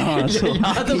पढ़ा रहे हैं.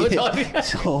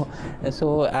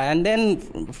 So and then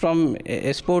from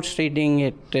sports reading,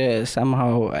 it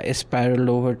somehow spiraled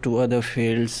over to other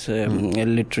fields,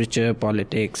 literature,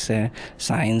 politics,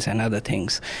 science, and other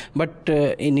things. But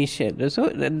initially, so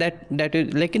that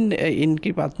is like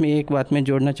इनकी बात में एक बात मैं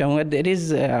जोड़ना चाहूँगा. There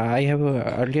is I have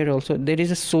earlier also, there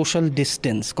is a social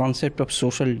distance, concept of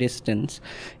social distance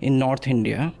in North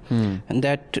India, and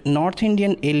that North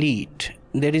Indian elite,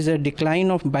 there is a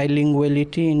decline of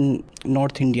bilinguality in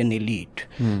North Indian elite.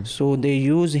 So they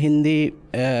use Hindi,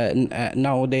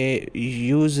 now they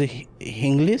use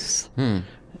English.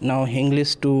 Now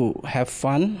English to have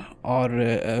fun or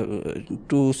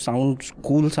to sound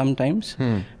cool sometimes.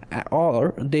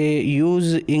 Or they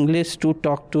use English to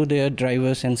talk to their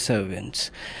drivers and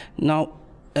servants. Now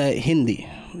Hindi.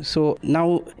 So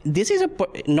now this is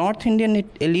North Indian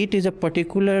elite is a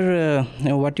particular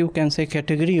what you can say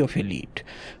category of elite,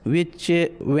 which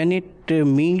when it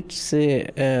meets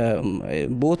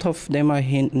both of them are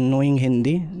knowing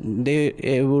Hindi,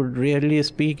 they would rarely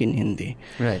speak in Hindi.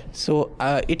 Right. So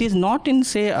it is not in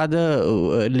say other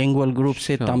lingual groups,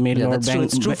 say Tamil or that's true.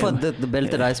 It's true for the belt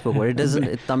that I spoke about. It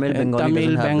doesn't Tamil, Bengali.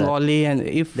 Tamil, doesn't have Bengali, that. and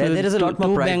if there is a lot more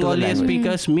two pride to the Bengali language.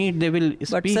 speakers meet, they will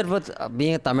speak. But sir, what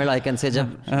being a Tamil, I can say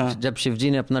जब शिवजी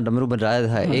ने अपना डमरू बजाया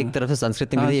था एक तरफ से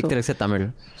Sanskrit English एक तरफ से तमिल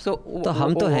तो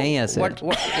हम तो हैं ही ऐसे.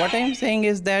 What I am saying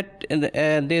is that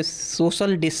this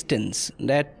social distance,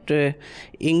 that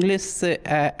English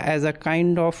as a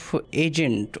kind of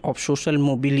agent of social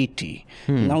mobility.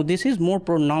 Now this is more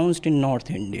pronounced in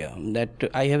North India, that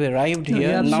I have arrived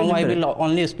here, now I will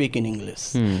only speak in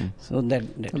English. So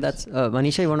that's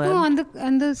Manisha, you want to add?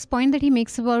 On this point that he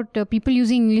makes about people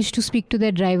using English to speak to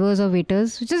their drivers or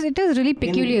waiters, it is really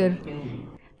peculiar.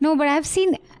 No, but I've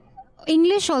seen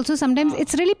English also sometimes.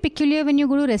 It's really peculiar when you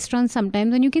go to restaurants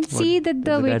sometimes, and you can see that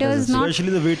the waiter is not.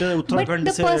 Especially the waiter, but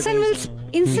the person will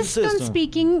insist on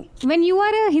speaking when you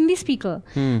are a Hindi speaker.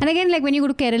 And again, like when you go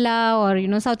to Kerala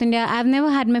or South India, I've never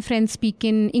had my friends speak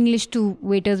in English to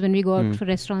waiters when we go out for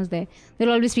restaurants there.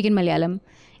 They'll always speak in Malayalam.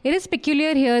 It is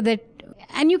peculiar here that.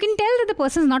 And you can tell that the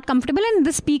person is not comfortable, and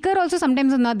the speaker also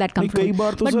sometimes is not that comfortable.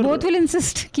 But both will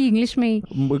insist कि English में ही.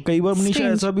 कई बार मनीषा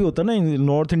ऐसा भी होता है ना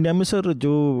north India में sir,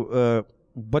 जो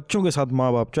बच्चों के साथ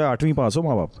माँ बाप, चाहे 8वीं पास हो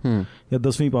माँ बाप या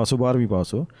 10वीं पास हो 12वीं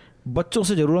पास हो, बच्चों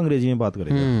से जरूर अंग्रेजी में बात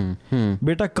करेगा.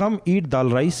 बेटा कम ईट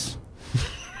दाल rice.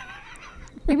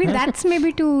 Maybe that's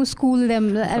maybe to school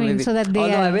them. I mean, so that they.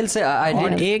 Although I will say,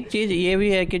 और एक चीज ये भी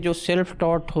है कि जो self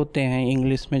taught होते हैं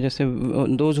इंग्लिश में, जैसे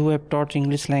those who have taught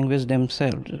English language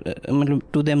themselves, मतलब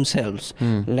to themselves,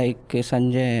 like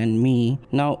Sanjay and me.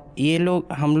 Now ये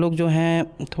लोग हम लोग जो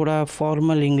हैं थोड़ा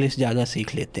formal English ज़्यादा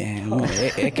सीख लेते हैं,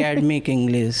 academic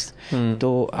English.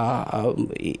 तो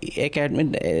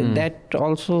academic that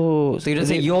also. So you don't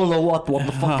say YOLO what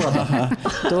the fuck.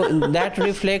 So that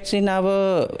reflects in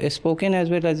our spoken as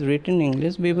well as written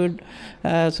English. We would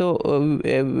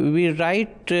we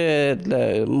write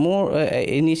more.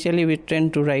 Initially, we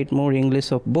tend to write more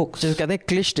English of books. जिसे कहते हैं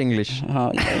cliched English.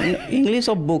 English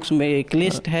of books में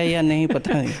cliched है या नहीं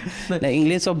पता नहीं.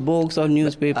 English of books or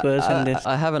newspapers and this.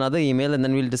 I have another email and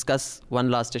then we'll discuss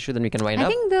one last issue. Then we can wind up. I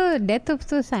think the death of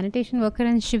the sanitation worker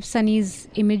and Shiv Sunny's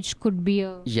image could be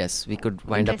a. Yes, we could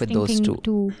wind up with those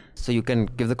two. So you can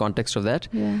give the context of that.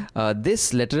 Yeah.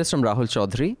 This letter is from Rahul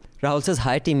Chaudhary. Rahul says,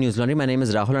 "Hi Team News Laundry. My name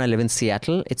is Rahul and I live in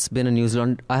Seattle. I have been a News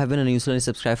Laundry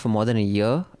subscriber for more than a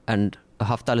year and a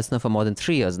Hafta listener for more than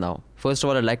 3 years now. First of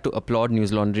all, I'd like to applaud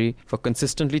News Laundry for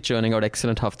consistently churning out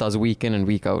excellent Haftas week in and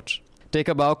week out. Take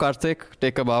a bow, Karthik.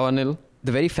 Take a bow, Anil.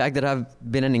 The very fact that I've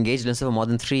been an engaged listener for more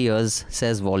than 3 years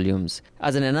says volumes.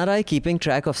 As an NRI, keeping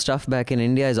track of stuff back in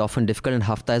India is often difficult, and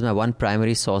Hafta is my one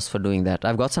primary source for doing that.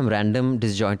 I've got some random,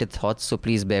 disjointed thoughts, so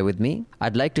please bear with me.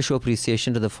 I'd like to show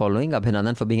appreciation to the following: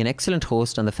 Abhinandan for being an excellent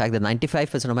host, and the fact that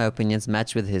 95% of my opinions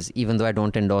match with his, even though I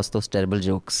don't endorse those terrible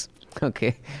jokes.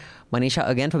 Okay. Manisha,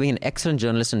 again, for being an excellent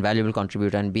journalist and valuable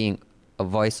contributor and being a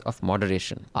voice of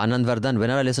moderation. Anand Vardhan,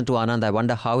 whenever I listen to Anand, I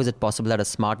wonder how is it possible that a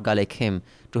smart guy like him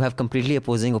to have completely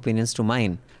opposing opinions to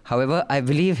mine. However, I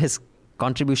believe his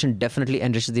contribution definitely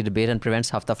enriches the debate and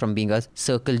prevents Hafta from being a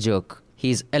circle jerk.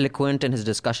 He's eloquent in his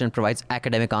discussion, provides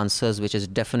academic answers, which is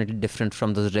definitely different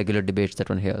from those regular debates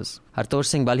that one hears. Hartosh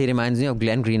Singh Bal, he reminds me of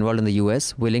Glenn Greenwald in the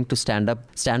US, willing to stand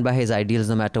by his ideals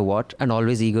no matter what, and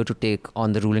always eager to take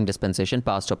on the ruling dispensation,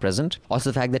 past or present. Also,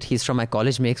 the fact that he's from my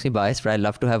college makes me biased, but I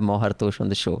love to have more Hartosh on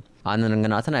the show. Anand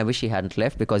Ranganathan. I wish he hadn't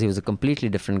left because he was a completely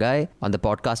different guy on the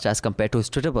podcast as compared to his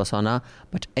Twitter persona.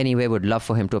 But anyway, would love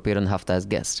for him to appear on Hafta as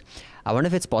guest. I wonder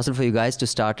if it's possible for you guys to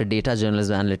start a data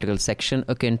journalism analytical section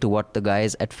akin to what the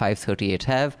guys at 538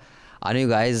 have. I know you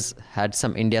guys had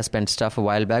some India spent stuff a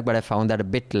while back, but I found that a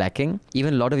bit lacking.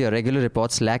 Even a lot of your regular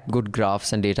reports lack good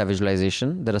graphs and data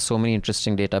visualization. There are so many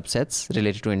interesting data sets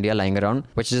related to India lying around,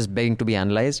 which is just begging to be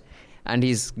analyzed. And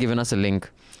he's given us a link.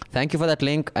 Thank you for that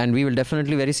link, and we will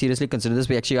definitely very seriously consider this.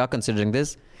 We actually are considering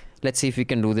this. Let's see if we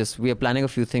can do this. We are planning a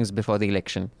few things before the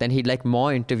election. Then he'd like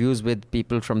more interviews with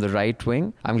people from the right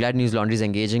wing. I'm glad News Laundry is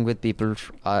engaging with people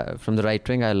from the right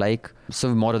wing. I like.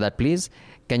 So more of that, please.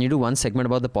 Can you do one segment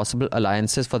about the possible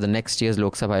alliances for the next year's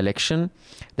Lok Sabha election?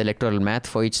 The electoral math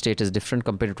for each state is different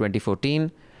compared to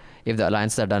 2014. If the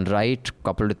alliances are done right,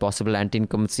 coupled with possible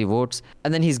anti-incumbency votes.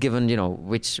 And then he's given,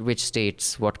 which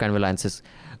states, what kind of alliances.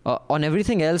 On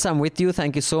everything else, I'm with you.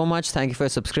 Thank you so much. Thank you for your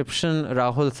subscription.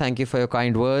 Rahul, thank you for your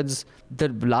kind words. The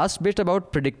last bit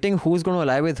about predicting who's going to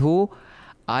ally with who,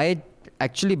 I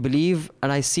actually believe,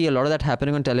 and I see a lot of that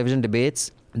happening on television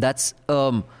debates, that's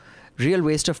real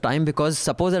waste of time, because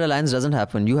suppose that alliance doesn't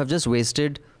happen. You have just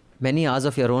wasted many hours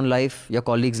of your own life, your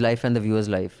colleague's life and the viewer's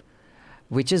life.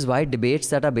 Which is why debates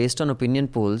that are based on opinion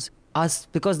polls are,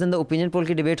 because then the opinion poll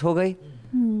ki debate ho gayi.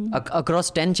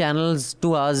 Across 10 channels,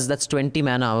 2 hours, that's 20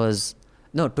 man hours.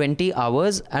 No, 20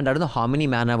 hours, and I don't know how many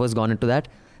man hours gone into that.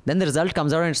 Then the result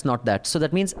comes out and it's not that. So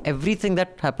that means everything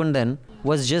that happened then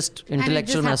was just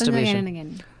intellectual masturbation. Again and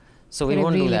again. So we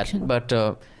won't do election. That.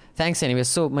 But thanks anyway.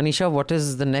 So Manisha, what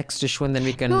is the next issue, and then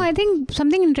we can... No, I think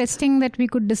something interesting that we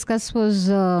could discuss was,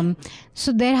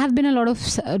 so there have been a lot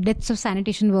of deaths of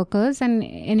sanitation workers, and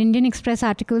an Indian Express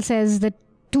article says that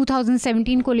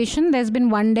 2017 collation, there's been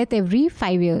one death every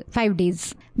 5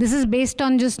 days. This is based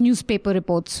on just newspaper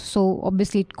reports. So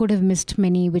obviously it could have missed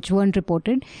many which weren't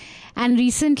reported. And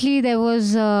recently there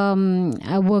was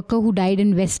a worker who died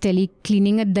in West Delhi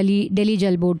cleaning at Delhi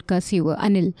Jal Board ka sewer,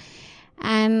 Anil.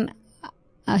 And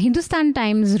a Hindustan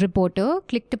Times reporter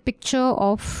clicked a picture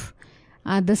of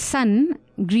the son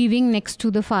grieving next to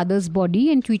the father's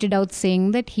body and tweeted out saying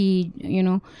that he,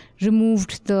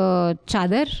 removed the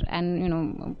chadar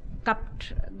and,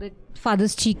 cupped the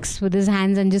father's cheeks with his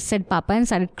hands and just said Papa and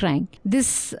started crying.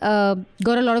 This got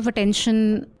a lot of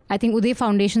attention. I think Uday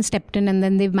Foundation stepped in, and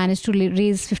then they've managed to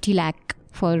raise 50 lakh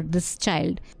for this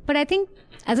child. But I think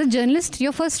as a journalist,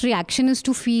 your first reaction is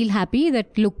to feel happy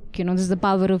that, look, this is the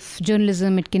power of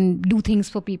journalism. It can do things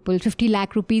for people. 50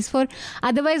 lakh rupees for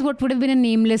otherwise what would have been a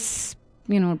nameless,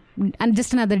 and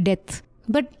just another death.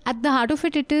 But at the heart of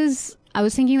it is, I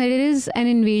was thinking that it is an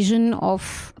invasion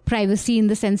of privacy, in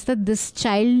the sense that this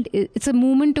child, it's a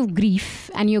moment of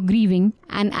grief and you're grieving.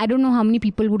 And I don't know how many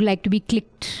people would like to be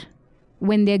clicked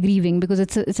when they're grieving, because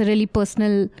it's a really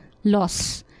personal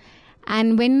loss.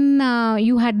 And when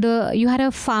you had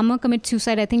a farmer commit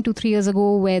suicide, I think 2-3 years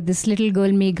ago, where this little girl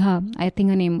Megha, I think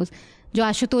her name was, jo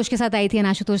Ashutosh ke saath aayi thi, and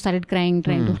Ashutosh started crying,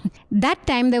 trying to. That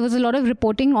time there was a lot of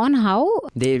reporting on how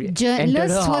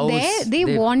journalists were there. They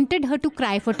wanted her to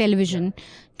cry for television,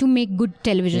 to make good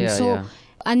television.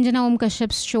 Anjana Om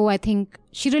Kashyap's show, I think,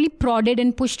 she really prodded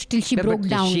and pushed till she broke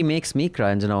down. She makes me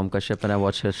cry, Anjana Om Kashyap, when I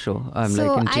watch her show. I'm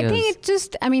like in tears. I think it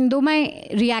just, though my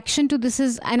reaction to this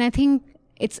is, and I think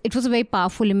it was a very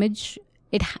powerful image.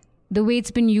 The way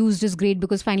it's been used is great,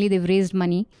 because finally they've raised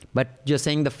money. But you're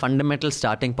saying the fundamental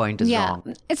starting point is wrong.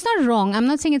 Yeah, it's not wrong. I'm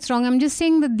not saying it's wrong. I'm just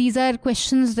saying that these are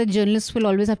questions that journalists will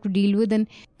always have to deal with. And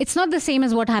it's not the same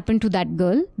as what happened to that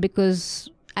girl, because,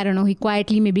 I don't know, he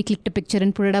quietly maybe clicked a picture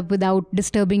and put it up without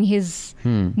disturbing his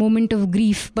moment of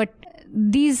grief. But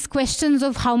these questions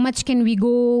of how much can we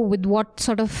go with what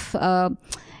sort of, how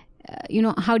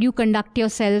do you conduct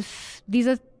yourself? These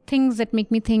are things that make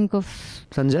me think of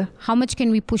Sanjay. How much can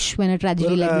we push when a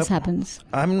tragedy like this happens?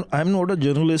 I'm not a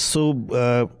journalist, so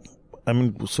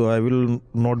so I will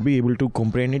not be able to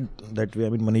comprehend it that way.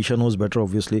 Manisha knows better,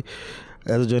 obviously,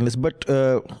 as a journalist. But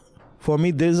for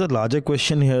me, there is a larger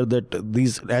question here, that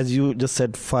these, as you just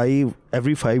said,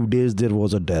 every 5 days there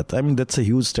was a death. That's a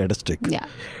huge statistic. Yeah.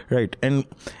 Right. And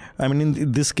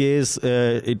in this case,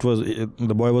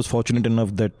 the boy was fortunate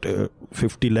enough that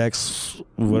 50 lakhs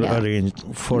were arranged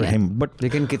for him. But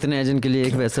लेकिन कितने agent के लिए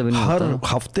एक वैसा भी नहीं होता हर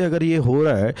हफ्ते अगर ये हो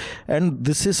रहा है, and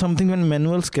this is something when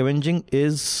manual scavenging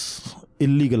is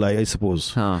illegal, I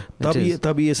suppose.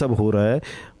 तब ये सब हो रहा है.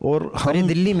 और हम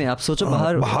दिल्ली में आप सोचो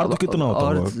बाहर तो कितना होता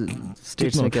और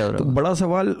स्टेट्स में क्या हो रहा है. तो बड़ा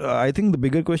सवाल, I think the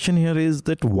bigger question here is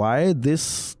that why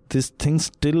this thing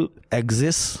still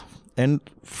exists and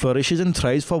flourishes and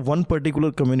thrives for one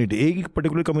particular community. एक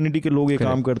particular community के लोग ये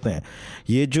काम करते हैं.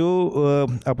 ये जो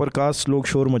अपर कास्ट लोग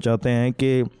शोर मचाते हैं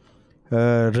कि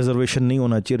रिजर्वेशन नहीं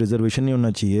होना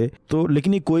चाहिए तो,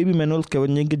 लेकिन ये कोई भी मैनुअल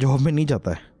स्कैवेंजिंग की जॉब में नहीं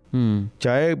जाता है।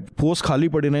 चाहे पोस्ट खाली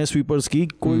पड़े रहे स्वीपर्स की,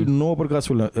 कोई no Prakash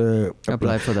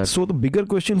apply for that. So the bigger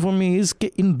question for me is कि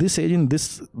in this age, in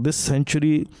this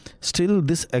century, still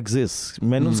this exists.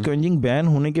 Manual scavenging ban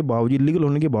होने के बावजूद, लीगल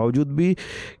होने के बावजूद भी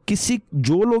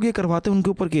जो लोग ये करवाते हैं उनके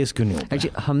ऊपर केस क्यों नहीं होता?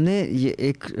 Actually, हमने ये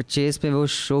एक चेस में वो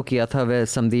शो किया था way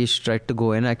Samdish tried to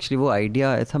go in. Actually वो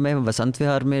आइडिया आया था, मैं वसंत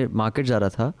विहार में मार्केट जा रहा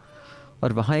था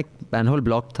और वहाँ एक मैनहोल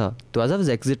ब्लॉक था, तो as I was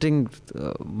exiting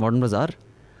Modern Bazaar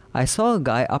I saw a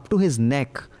guy up to his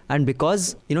neck, and because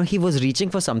he was reaching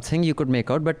for something you could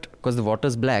make out, but because the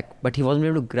water's black, but he wasn't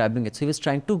able to grabbing it, so he was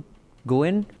trying to go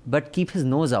in but keep his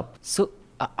nose up. So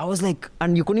I was like,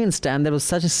 and you couldn't even stand, there was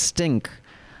such a stink.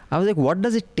 I was like, what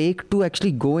does it take to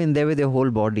actually go in there with your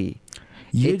whole body?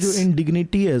 ये जो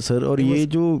इंडिग्निटी है sir, और ये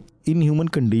जो inhuman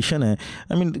condition है,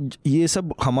 I mean ये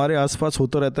सब हमारे आसपास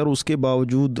होता रहता है, और उसके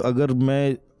बावजूद अगर मैं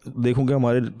देखूंगा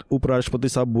हमारे उपराष्ट्रपति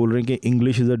साहब बोल रहे हैं कि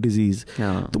इंग्लिश इज अ डिजीज,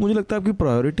 तो मुझे लगता है आपकी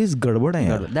प्रायोरिटीज गड़बड़ है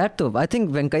यार। दैट तो आई थिंक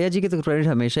वेंकैया जी की तो प्रायोरिटी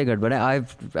हमेशा ही गड़बड़ है।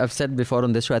 I've said before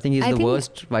on this show, I think he's the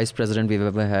worst vice president we've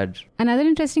ever had. Another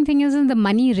interesting thing is in the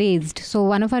money raised. So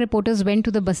one of our reporters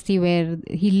went to the basti where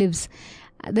he lives.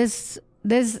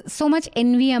 There's so much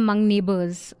envy among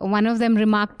neighbors. One of them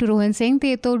remarked to Rohan saying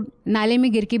ते तो नाले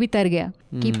में गिर के भी तर गया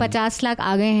कि 50 लाख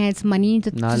आ गए हैं, इट्स मनी।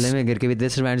 नाले में गिर के भी।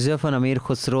 This reminds me of an अमीर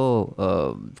खुसरो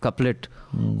couplet.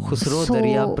 खुसरो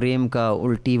दरिया प्रेम का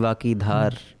उल्टी वाकी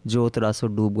धार, जो उतरा सो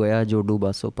डूब गया, जो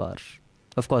डूबा सो पार.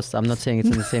 Of course, I'm not saying it's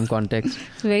in the same context.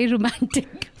 It's very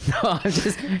romantic. No,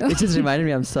 it just reminded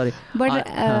me, I'm sorry. But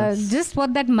just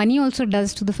what that money also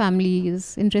does to the family is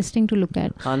interesting to look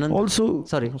at. Anand, also,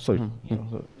 sorry.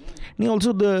 नहीं,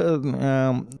 also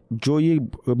जो ये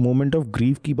moment of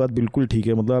grief की बात बिल्कुल ठीक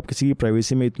है, मतलब आप किसी की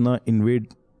प्राइवेसी में इतना इन्वेड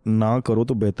ना करो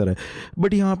तो बेहतर है,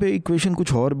 बट यहाँ पे इक्वेशन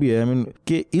कुछ और भी है। आई मीन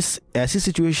कि इस ऐसी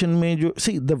सिचुएशन में जो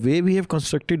see the way we have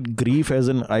constructed grief as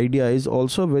an idea is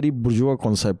also very bourgeois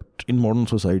concept in modern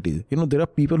society. There are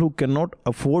people who can not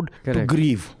afford to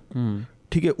grieve,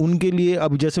 ठीक है, उनके लिए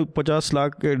अब जैसे 50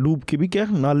 लाख डूब के भी क्या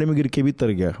नाले में गिर के भी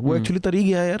तर गया, वो एक्चुअली तर ही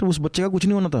गया यार, उस बच्चे का कुछ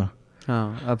नहीं होना था।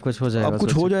 हाँ, अब कुछ हो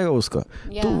जाएगा उसका।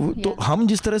 तो हम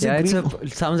जिस तरह से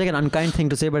it sounds like an unkind thing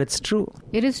to say, but it's true.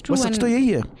 It is true. सच तो यही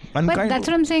है। But that's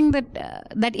what I'm saying,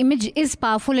 that image is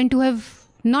powerful, and to have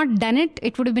not done it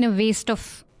would have been a waste of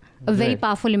a very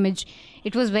powerful image.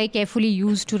 It was very carefully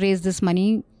used to raise this money,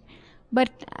 but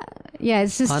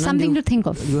it's just Anand, something to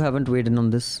think of. You haven't weighed in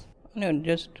on this. No,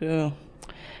 just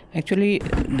actually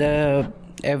the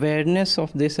awareness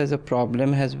of this as a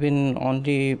problem has been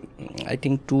only, I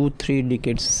think, 2-3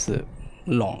 decades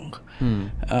long.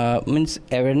 Means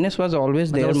awareness was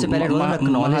always there.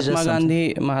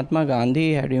 Mahatma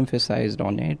Gandhi had emphasized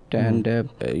on it, and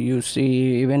you see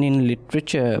even in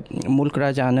literature, Mulk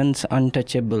Raj Anand's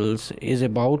Untouchables is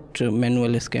about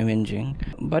manual scavenging.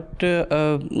 But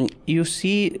you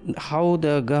see how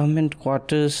the government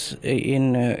quarters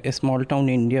in a small town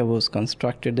India was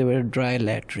constructed. They were dry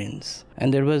latrines,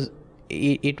 and it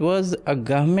was a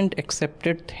government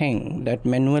accepted thing that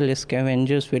manual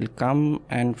scavengers will come,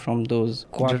 and from those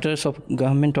quarters of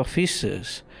government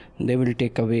officers they will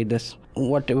take away this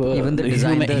whatever even the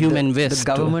design, human waste. The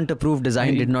government approved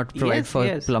design did not provide for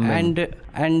plumbing.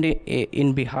 And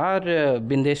in Bihar,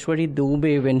 Bindeshwari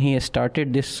Dubey, when he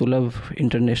started this Sulabh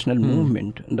international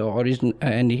movement, the origin,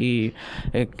 and he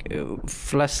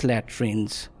flush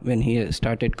latrines when he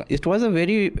started, it was a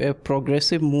very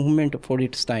progressive movement for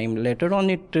its time. Later on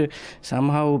it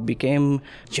somehow became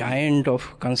giant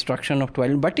of construction of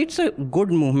toilet, but it's a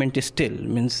good movement still.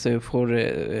 Means for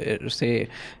say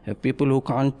people who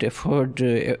can't afford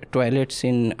toilets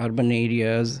in urban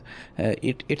areas,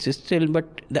 it's still,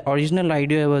 but the original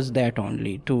idea was that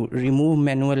only, to remove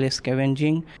manual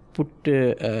scavenging, put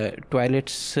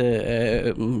toilets,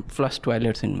 flush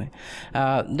toilets in.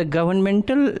 The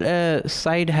governmental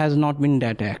side has not been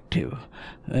that active.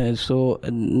 So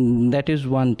that is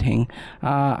one thing.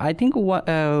 I think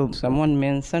someone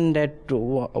mentioned that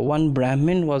one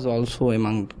Brahmin was also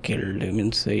among killed.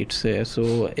 Means it's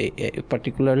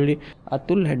particularly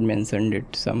Atul had mentioned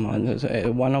it. Someone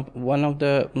one of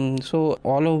the so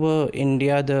all over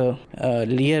India the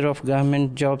layer of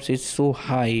government jobs is so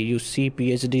high. You see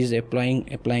PhDs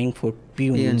applying for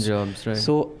peons jobs, right?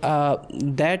 So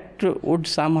that would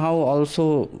somehow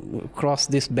also cross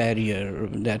this barrier,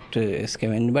 that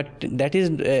scavenge. But that is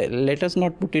let us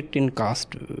not put it in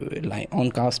caste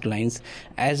lines.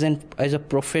 As a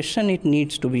profession, it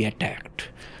needs to be attacked.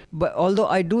 But although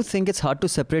I do think it's hard to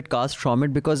separate caste from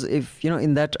it, because if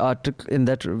in that article, in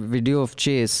that video of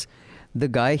Chase, the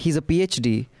guy, he's a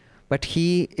PhD, but he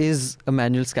is a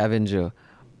manual scavenger.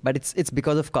 But it's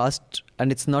because of caste, and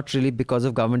it's not really because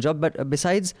of government job. But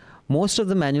besides, most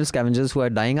of the manual scavengers who are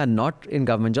dying are not in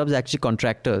government jobs, they're actually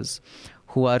contractors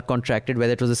who are contracted,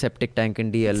 whether it was a septic tank in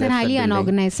DLF. It's a highly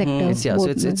unorganized sector. So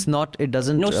it's not, it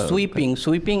doesn't... No,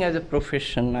 sweeping as a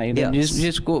profession.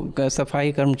 जिसको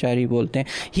सफाई कर्मचारी बोलते हैं.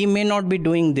 He may not be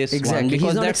doing this one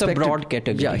because that's a broad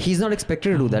category. Yeah, he's not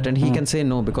expected to do that, and he can say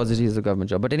no because it is a government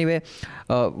job. But anyway,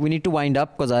 we need to wind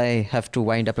up because I have to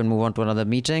wind up and move on to another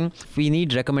meeting. We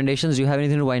need recommendations. Do you have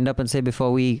anything to wind up and say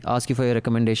before we ask you for your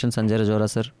recommendations, Sanjay Rajora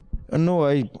sir? No,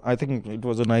 I think it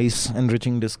was a nice,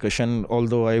 enriching discussion.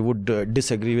 Although I would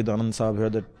disagree with Anand Saab here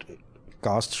that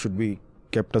caste should be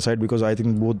kept aside, because I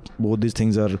think both these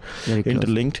things are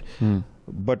interlinked.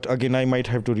 But again, I might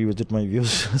have to revisit my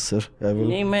views, sir.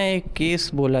 नहीं, मैं एक case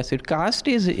बोला sir. Caste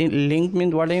is linked.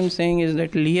 Means what I am saying is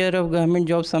that leer of government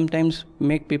jobs sometimes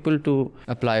make people to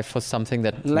apply for something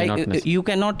that like you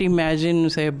cannot imagine,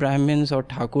 say, Brahmins or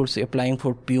Thakurs applying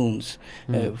for peons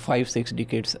 5-6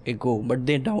 decades ago, but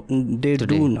they do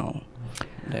now.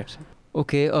 That's it.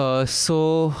 Okay,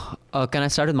 so can I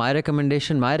start with my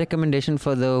recommendation? My recommendation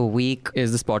for the week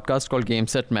is this podcast called Game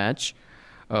Set Match.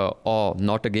 Or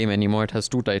not a game anymore, it has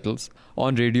 2 titles,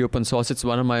 on Radio Open Source. It's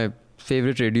one of my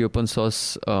favorite Radio Open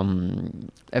Source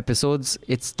episodes.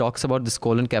 It talks about this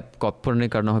Colin Kaepernick, I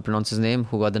don't know how to pronounce his name,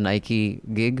 who got the Nike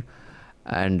gig,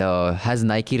 and has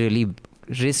Nike really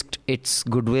risked its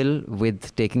goodwill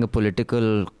with taking a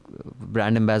political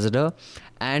brand ambassador,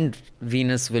 and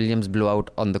Venus Williams blowout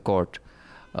on the court.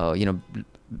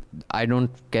 I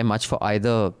don't care much for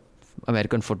either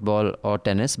American football or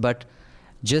tennis, but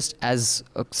just as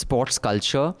a sports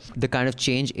culture, the kind of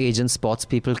change agent sports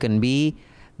people can be,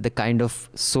 the kind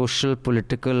of social,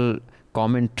 political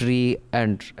commentary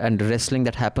and wrestling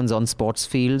that happens on sports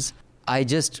fields. I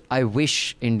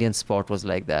wish Indian sport was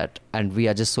like that, and we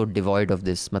are just so devoid of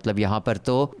this. मतलब यहाँ पर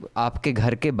तो आपके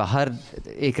घर के बाहर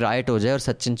एक right हो जाए और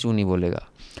सचिन चू नहीं बोलेगा.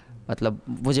 मतलब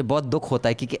मुझे बहुत दुख होता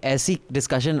है कि ऐसी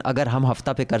डिस्कशन अगर हम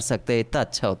हफ्ता पे कर सकते इतना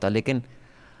अच्छा होता, लेकिन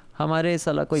हमारे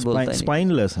साला कोई बोलता नहीं.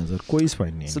 Spineless है सर, कोई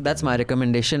spine नहीं. So that's my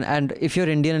recommendation. And if you're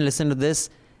Indian and listen to this,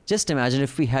 just imagine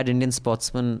if we had Indian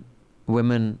sportsmen,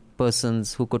 women,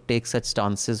 persons who could take such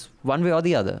stances one way or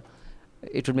the other.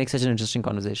 It would make such an interesting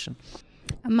conversation.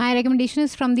 My recommendation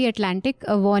is from The Atlantic,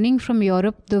 A Warning from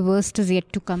Europe, The Worst is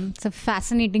Yet to Come. It's a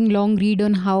fascinating long read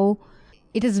on how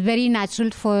it is very natural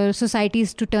for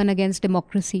societies to turn against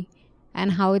democracy,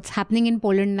 and how it's happening in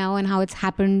Poland now, and how it's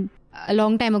happened a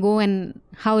long time ago, and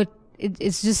how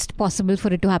it's just possible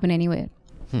for it to happen anywhere.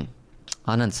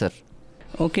 Anand sir.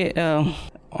 Okay,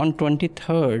 on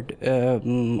 23rd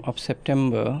of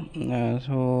September,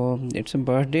 so it's a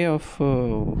birthday of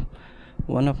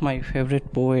one of my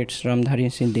favorite poets,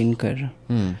 Ramdhari Singh Dinkar.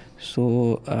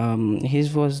 So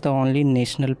his was the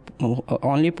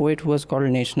only poet who was called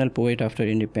national poet after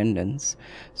independence.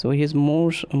 So he's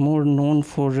more known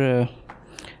for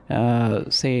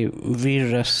say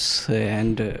Veer Ras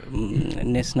and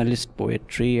nationalist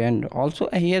poetry, and also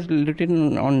he has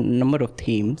written on a number of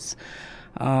themes.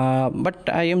 But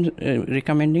I am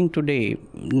recommending today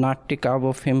Natyakav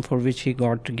of him, for which he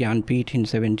got Gyanpith in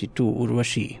 72,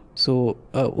 Urvashi. So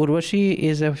Urvashi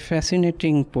is a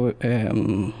fascinating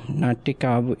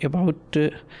Natyakav about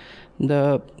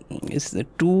the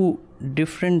 2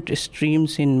 different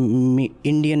streams in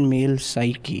Indian male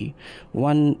psyche.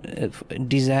 One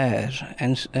desire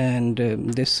and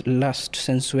this lust,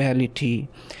 sensuality,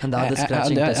 and the other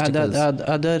scratching testicles.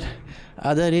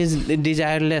 Other is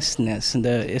desirelessness,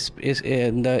 the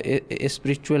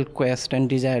spiritual quest and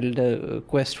the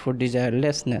quest for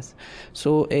desirelessness.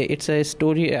 So it's a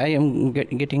story. I am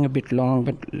getting a bit long,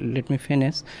 but let me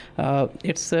finish.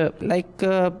 It's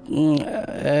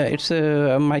it's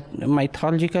a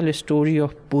mythological story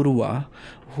of Purva,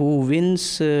 who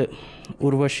wins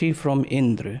Urvashi from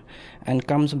Indra and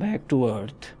comes back to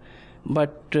earth.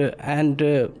 But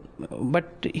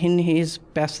in his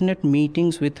passionate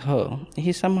meetings with her,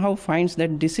 he somehow finds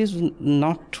that this is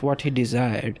not what he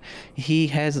desired. He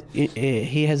has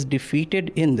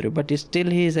defeated Indra, but still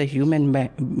he is a human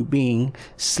being,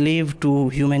 slave to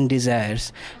human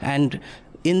desires. And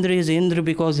Indra is Indra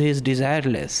because he is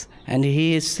desireless, and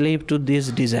he is slave to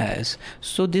these desires.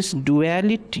 So this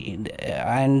duality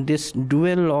and this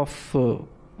duel of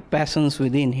passions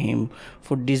within him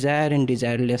for desire and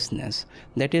desirelessness,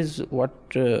 that is what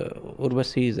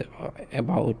Urvashi is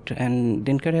about, and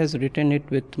Dinkar has written it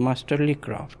with masterly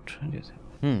craft.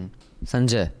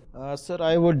 Sanjay. Sir,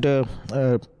 I would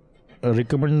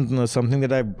recommend something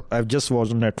that I've just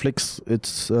watched on Netflix.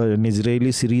 It's an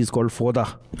Israeli series called Foda.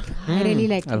 I really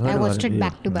liked it. I've heard I watched about it it.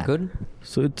 back to back. Good.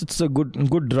 So it's a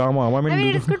good drama. I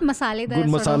mean, it's good masaledar. good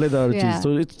masaledar yeah. cheese.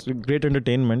 So it's great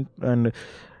entertainment. And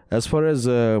as far as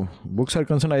books are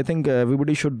concerned, I think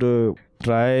everybody should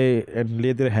try and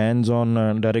lay their hands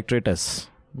on Directorate S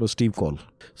by Steve Coll.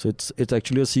 So it's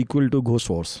actually a sequel to Ghost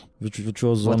Wars, which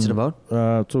was What's it about?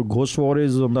 So Ghost War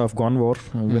is on the Afghan war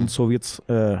when Soviets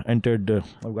entered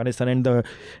Afghanistan, and the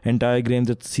entire game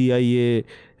that CIA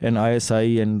and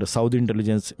ISI and Saudi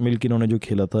intelligence milke inhone jo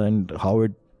khela tha, and how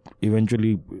it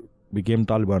eventually became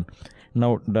Taliban.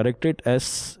 Now Directorate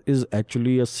S is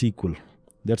actually a sequel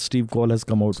that Steve Coll has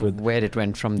come out with. Where it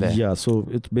went from there. Yeah, so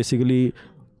it's basically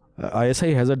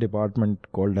ISI has a department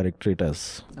called Directorate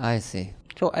S. I see.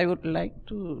 So I would like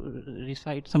to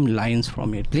recite some lines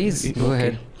from it. Please, go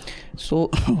ahead. So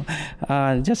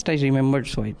just I remembered,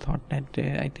 so I thought that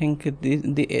I think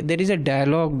there is a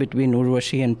dialogue between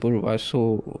Urvashi and Purva.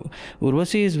 So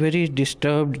Urvashi is very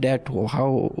disturbed at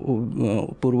how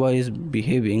Purva is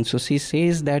behaving. So she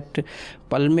says that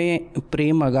पल में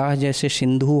प्रेम अगाह जैसे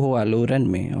सिंधु हो आलोरन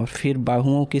में, और फिर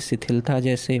बाहुओं की शिथिलता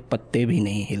जैसे पत्ते भी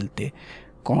नहीं हिलते,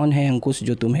 कौन है अंकुश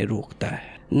जो तुम्हें रोकता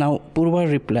है. Now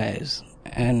Purva replies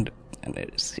and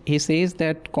he says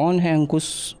that कौन है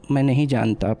अंकुश मैं नहीं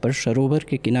जानता, पर सरोवर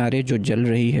के किनारे जो जल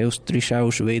रही है उस तृषा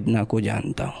उस वेदना को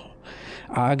जानता हूँ.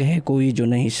 आग है कोई जो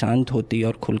नहीं शांत होती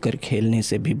और खुलकर खेलने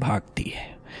से भी भागती है.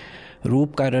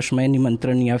 रूप का रसमय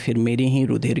निमंत्रण या फिर मेरी ही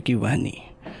रुधिर की वाहनी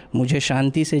मुझे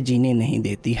शांति से जीने नहीं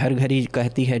देती. हर घड़ी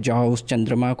कहती है जाओ उस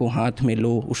चंद्रमा को हाथ में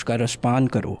लो, उसका रसपान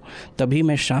करो, तभी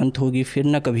मैं शांत होगी, फिर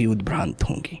न कभी उद्भ्रांत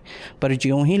होंगी. पर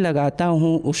ज्यों ही लगाता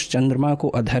हूँ उस चंद्रमा को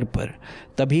अधर पर,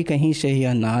 तभी कहीं से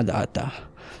यह नाद आता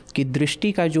कि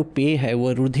दृष्टि का जो पेय है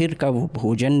वह रुधिर का वो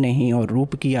भोजन नहीं और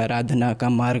रूप की आराधना का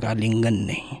मार्ग आलिंगन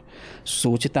नहीं.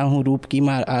 सोचता हूँ रूप की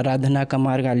आराधना का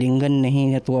मार्ग आलिंगन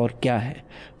नहीं है तो और क्या है.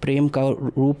 प्रेम का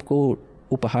रूप को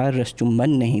उपहार रस चुंबन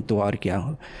नहीं तो और क्या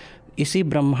हो. इसी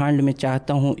ब्रह्मांड में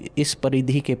चाहता हूँ इस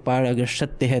परिधि के पार अगर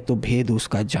सत्य है तो भेद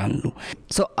उसका जान लूँ.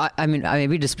 So I mean, I may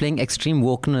be displaying extreme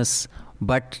wokeness,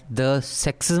 but the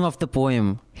sexism of the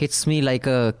poem hits me like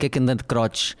a kick in the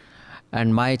crotch,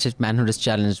 and my manhood is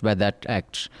challenged by that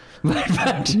act.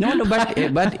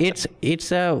 but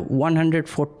it's a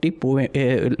 140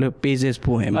 pages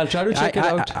poem. I'll try to check it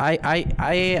out.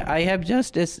 I have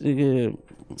just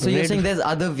So you're saying there's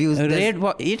other views?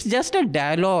 It's just a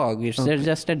dialogue. It's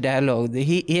just a dialogue.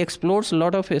 He explores a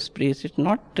lot of space. It's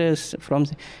not from.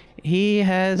 He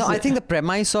has. No, I think the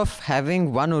premise of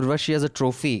having one Urvashi as a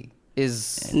trophy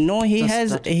is. No, he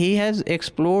has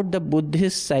explored the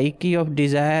Buddhist psyche of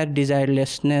desire,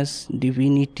 desirelessness,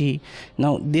 divinity.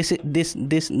 Now this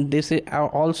are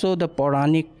also the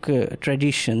Puranic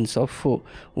traditions of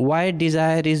why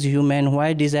desire is human,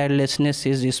 why desirelessness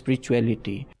is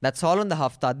spirituality. That's all on the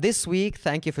Hafta this week.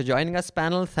 Thank you for joining us,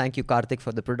 panel. Thank you, Karthik,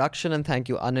 for the production, and thank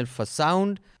you, Anil, for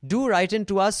sound. Do write in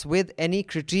to us with any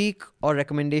critique or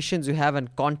recommendations you have, and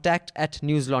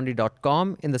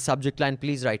contact@newslaundry.com. In the subject line,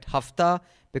 please write Hafta,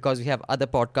 because we have other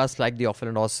podcasts like The Awful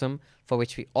and Awesome, for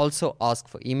which we also ask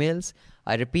for emails.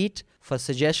 I repeat, for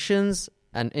suggestions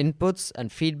and inputs and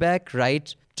feedback,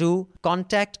 write to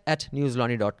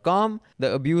contact@newslaundry.com.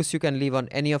 The abuse you can leave on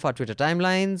any of our Twitter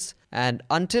timelines. And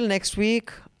until next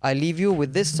week, I leave you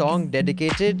with this song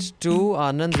dedicated to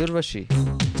Anand Urvashi.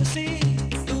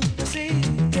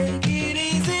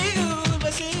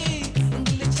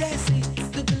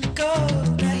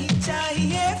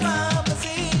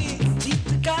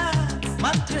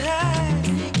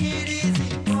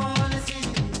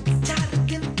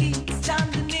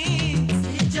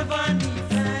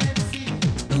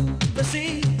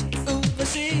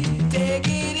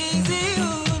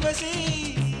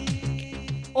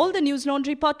 All the News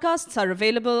Laundry podcasts are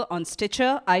available on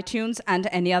Stitcher, iTunes, and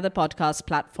any other podcast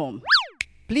platform.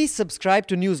 Please subscribe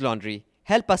to News Laundry.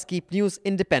 Help us keep news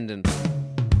independent.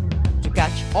 To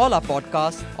catch all our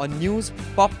podcasts on news,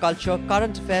 pop culture,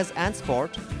 current affairs, and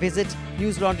sport, visit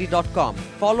newslaundry.com.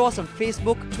 Follow us on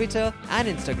Facebook, Twitter, and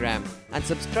Instagram, and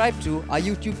subscribe to our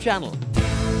YouTube channel.